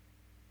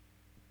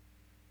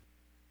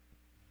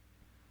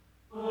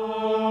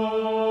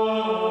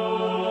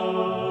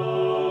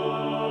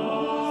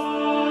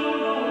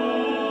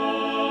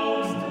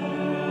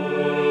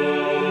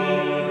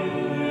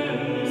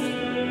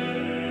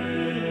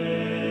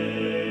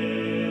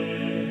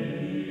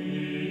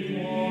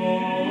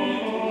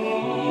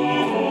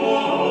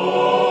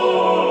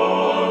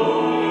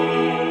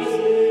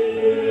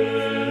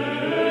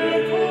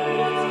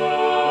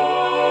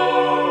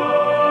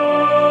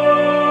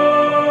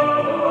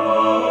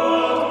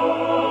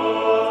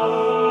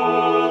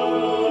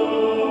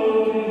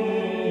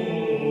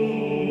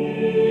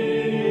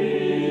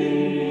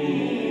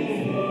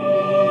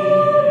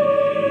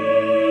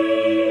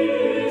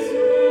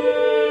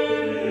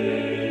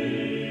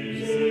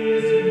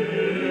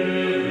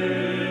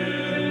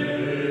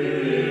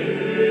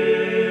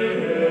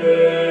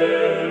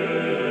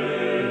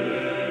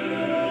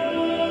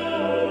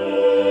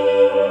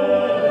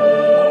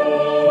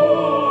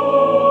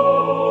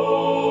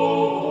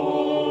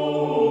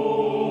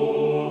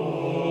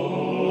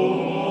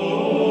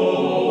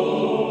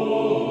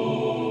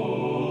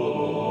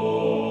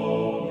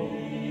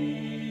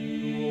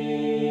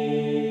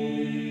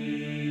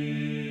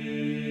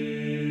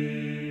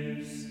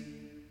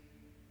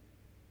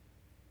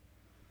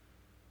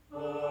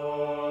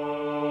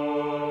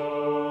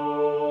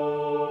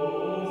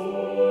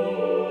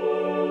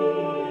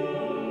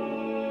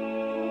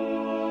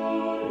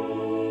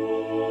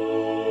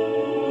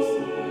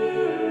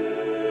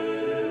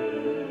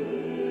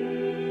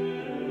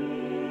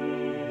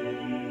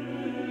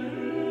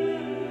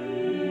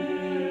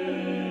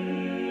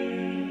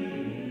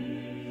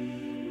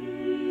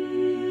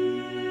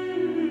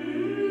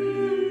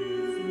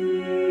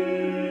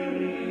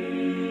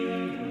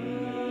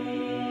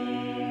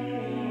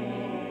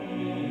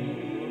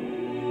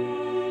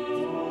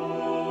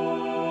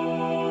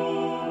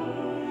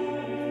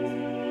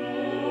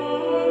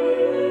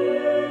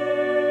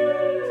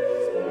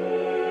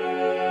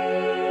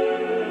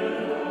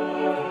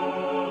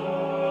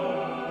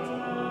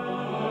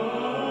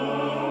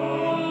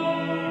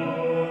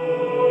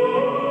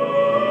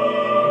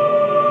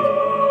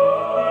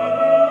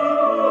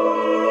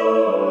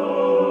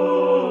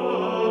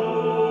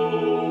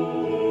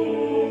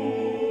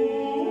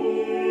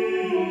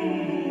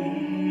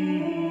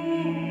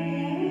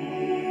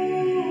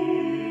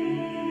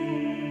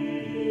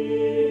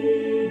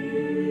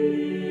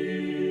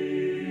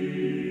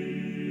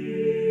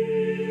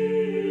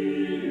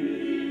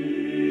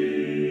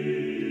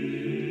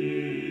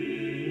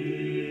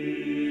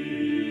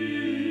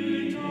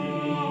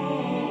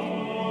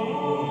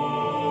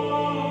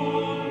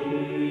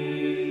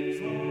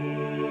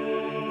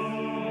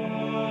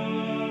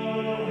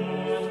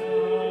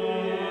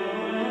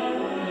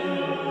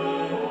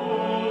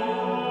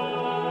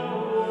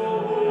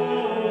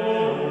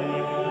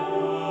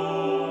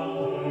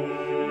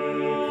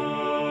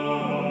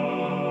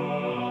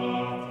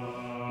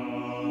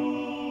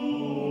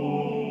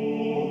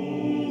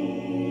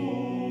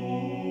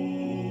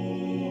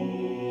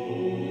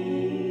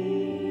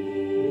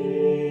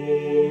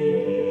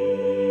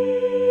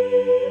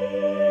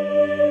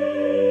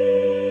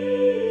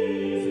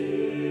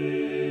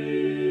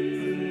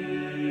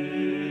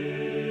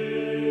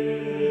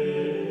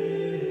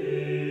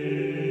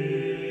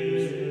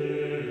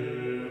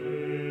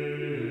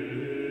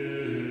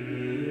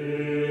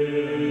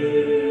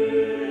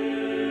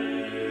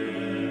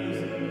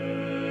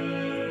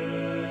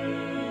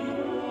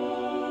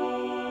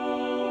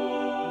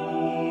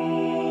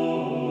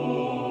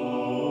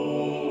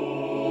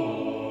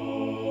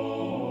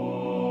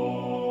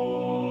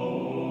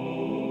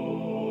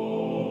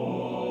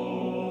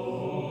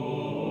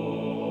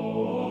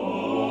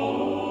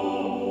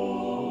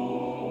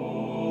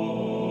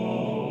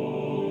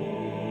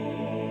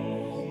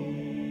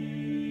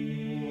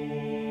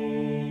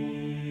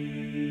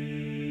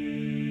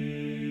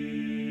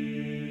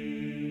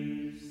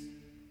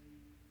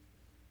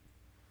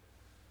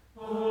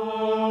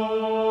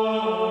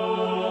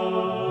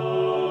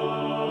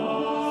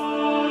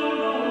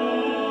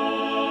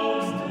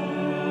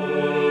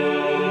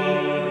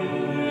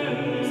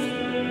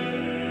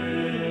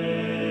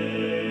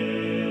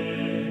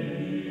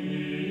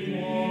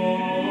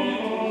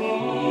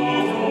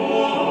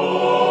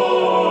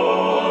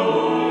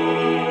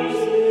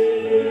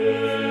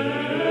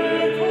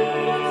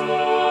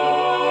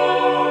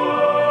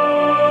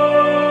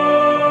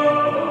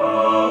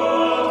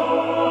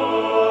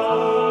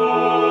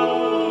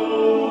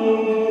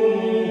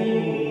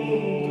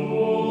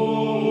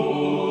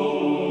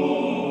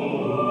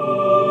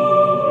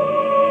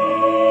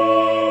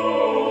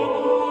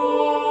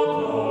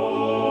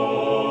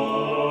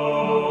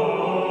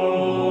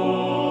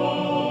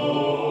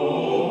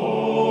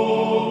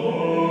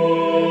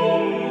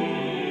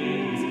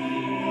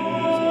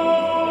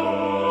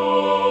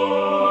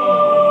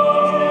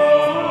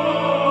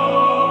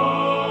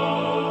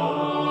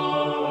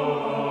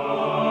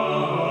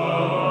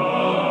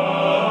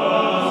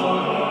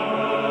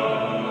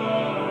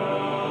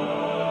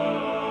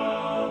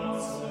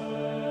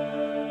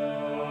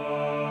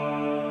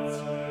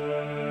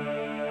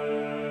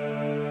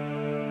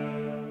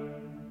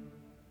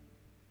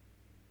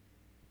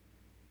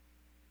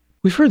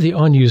 We've heard the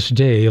Agnus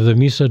Dei of the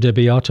Missa de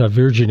Beata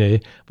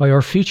Virgine by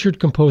our featured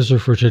composer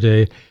for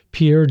today,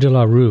 Pierre de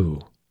la Rue.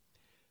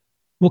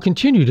 We'll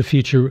continue to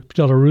feature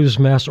de la Rue's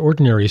Mass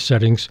Ordinary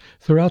settings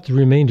throughout the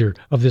remainder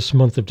of this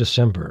month of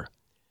December.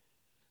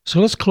 So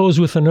let's close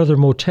with another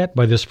motet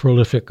by this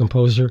prolific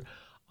composer,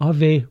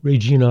 Ave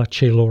Regina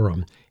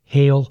Caelorum,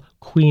 Hail,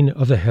 Queen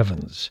of the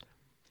Heavens.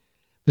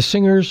 The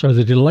singers are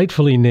the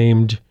delightfully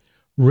named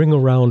Ring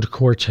Around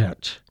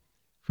Quartet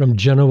from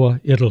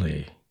Genoa,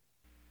 Italy.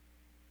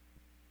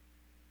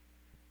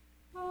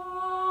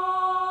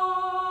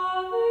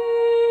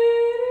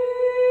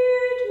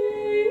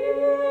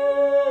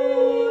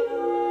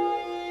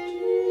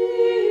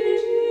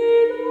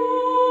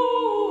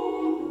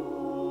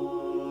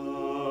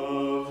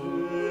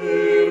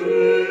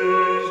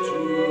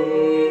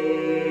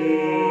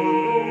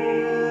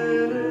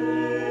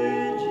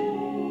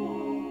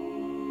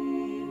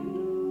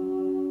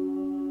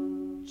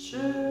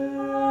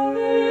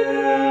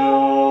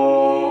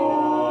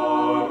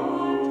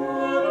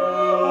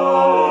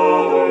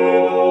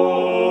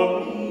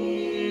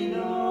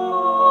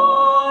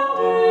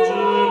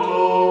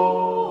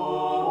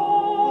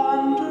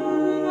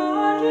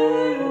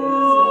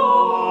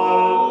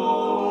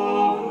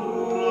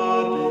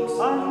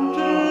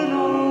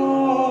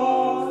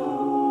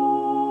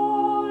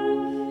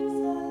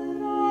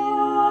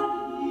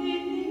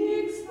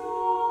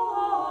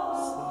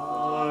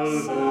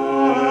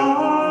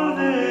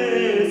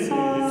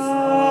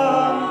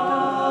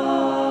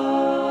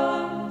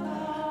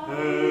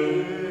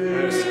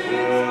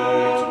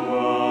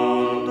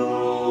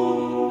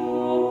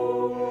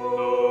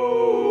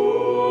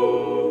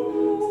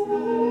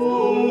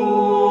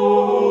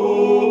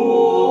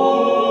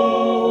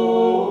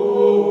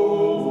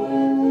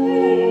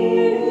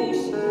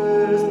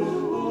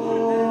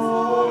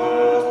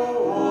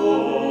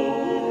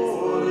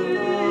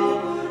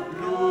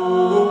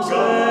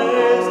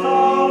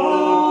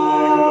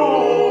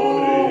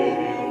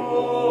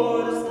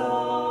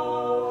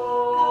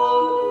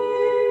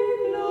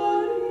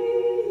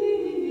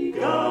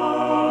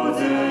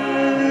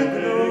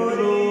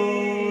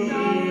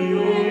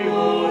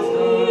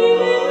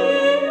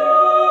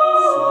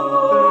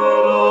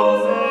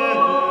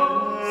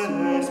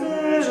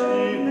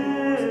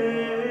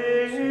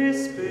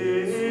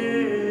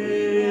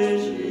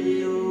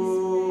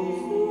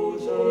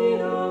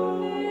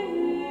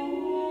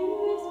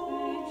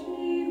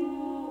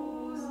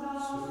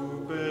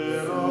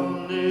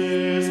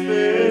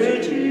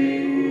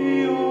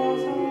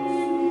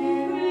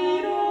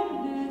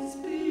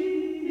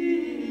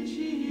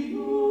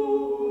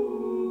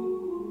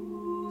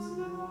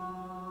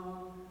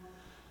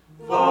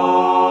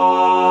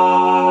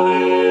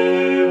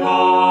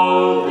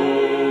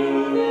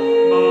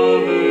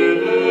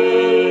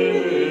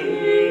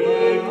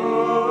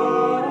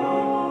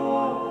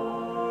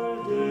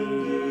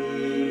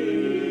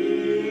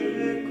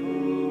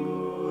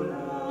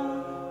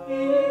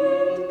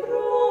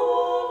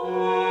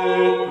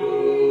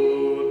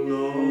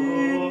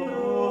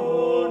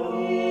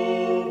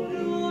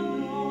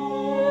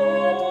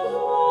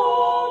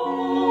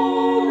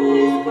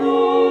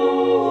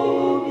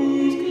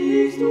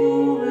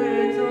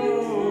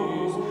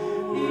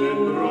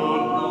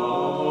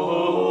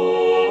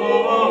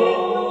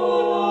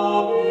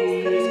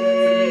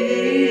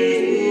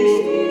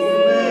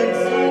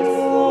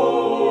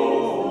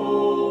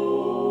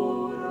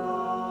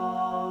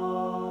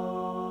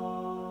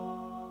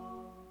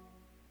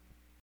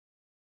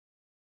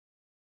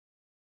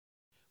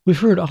 We've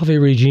heard Ave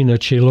Regina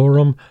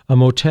Caelorum, a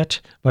motet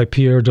by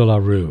Pierre de la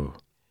Rue.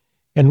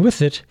 And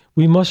with it,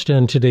 we must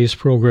end today's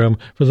program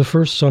for the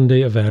first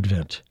Sunday of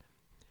Advent.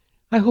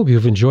 I hope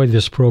you've enjoyed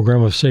this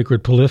program of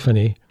Sacred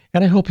Polyphony,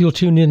 and I hope you'll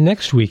tune in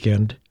next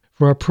weekend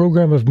for our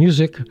program of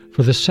music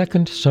for the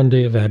second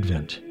Sunday of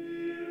Advent.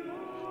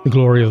 The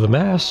Glory of the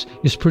Mass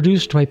is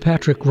produced by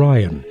Patrick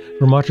Ryan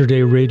for Mater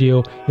Dei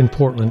Radio in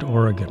Portland,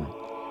 Oregon.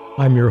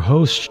 I'm your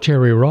host,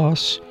 Terry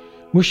Ross,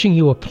 wishing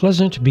you a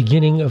pleasant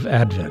beginning of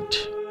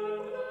Advent.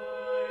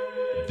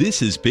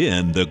 This has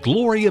been The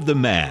Glory of the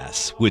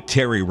Mass with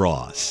Terry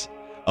Ross,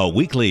 a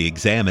weekly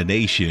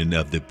examination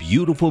of the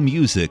beautiful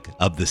music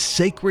of the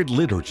sacred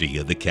liturgy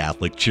of the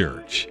Catholic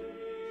Church.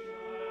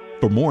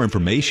 For more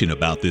information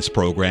about this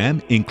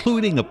program,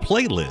 including a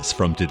playlist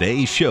from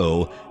today's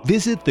show,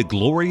 visit The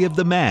Glory of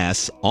the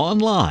Mass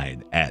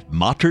online at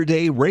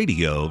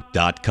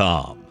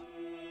materdeiradio.com.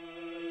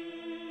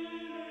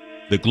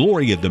 The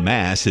Glory of the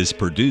Mass is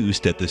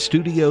produced at the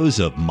studios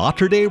of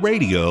Mater Dei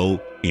Radio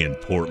in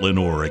Portland,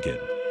 Oregon.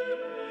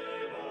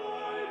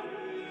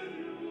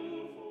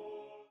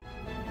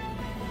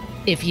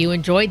 If you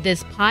enjoyed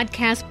this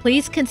podcast,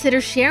 please consider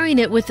sharing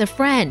it with a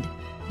friend.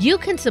 You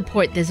can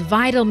support this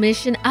vital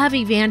mission of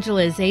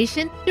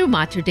evangelization through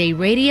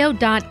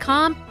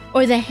materdeiradio.com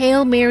or the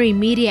Hail Mary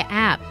Media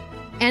app.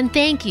 And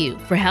thank you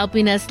for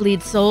helping us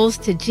lead souls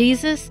to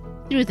Jesus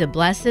through the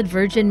Blessed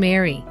Virgin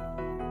Mary.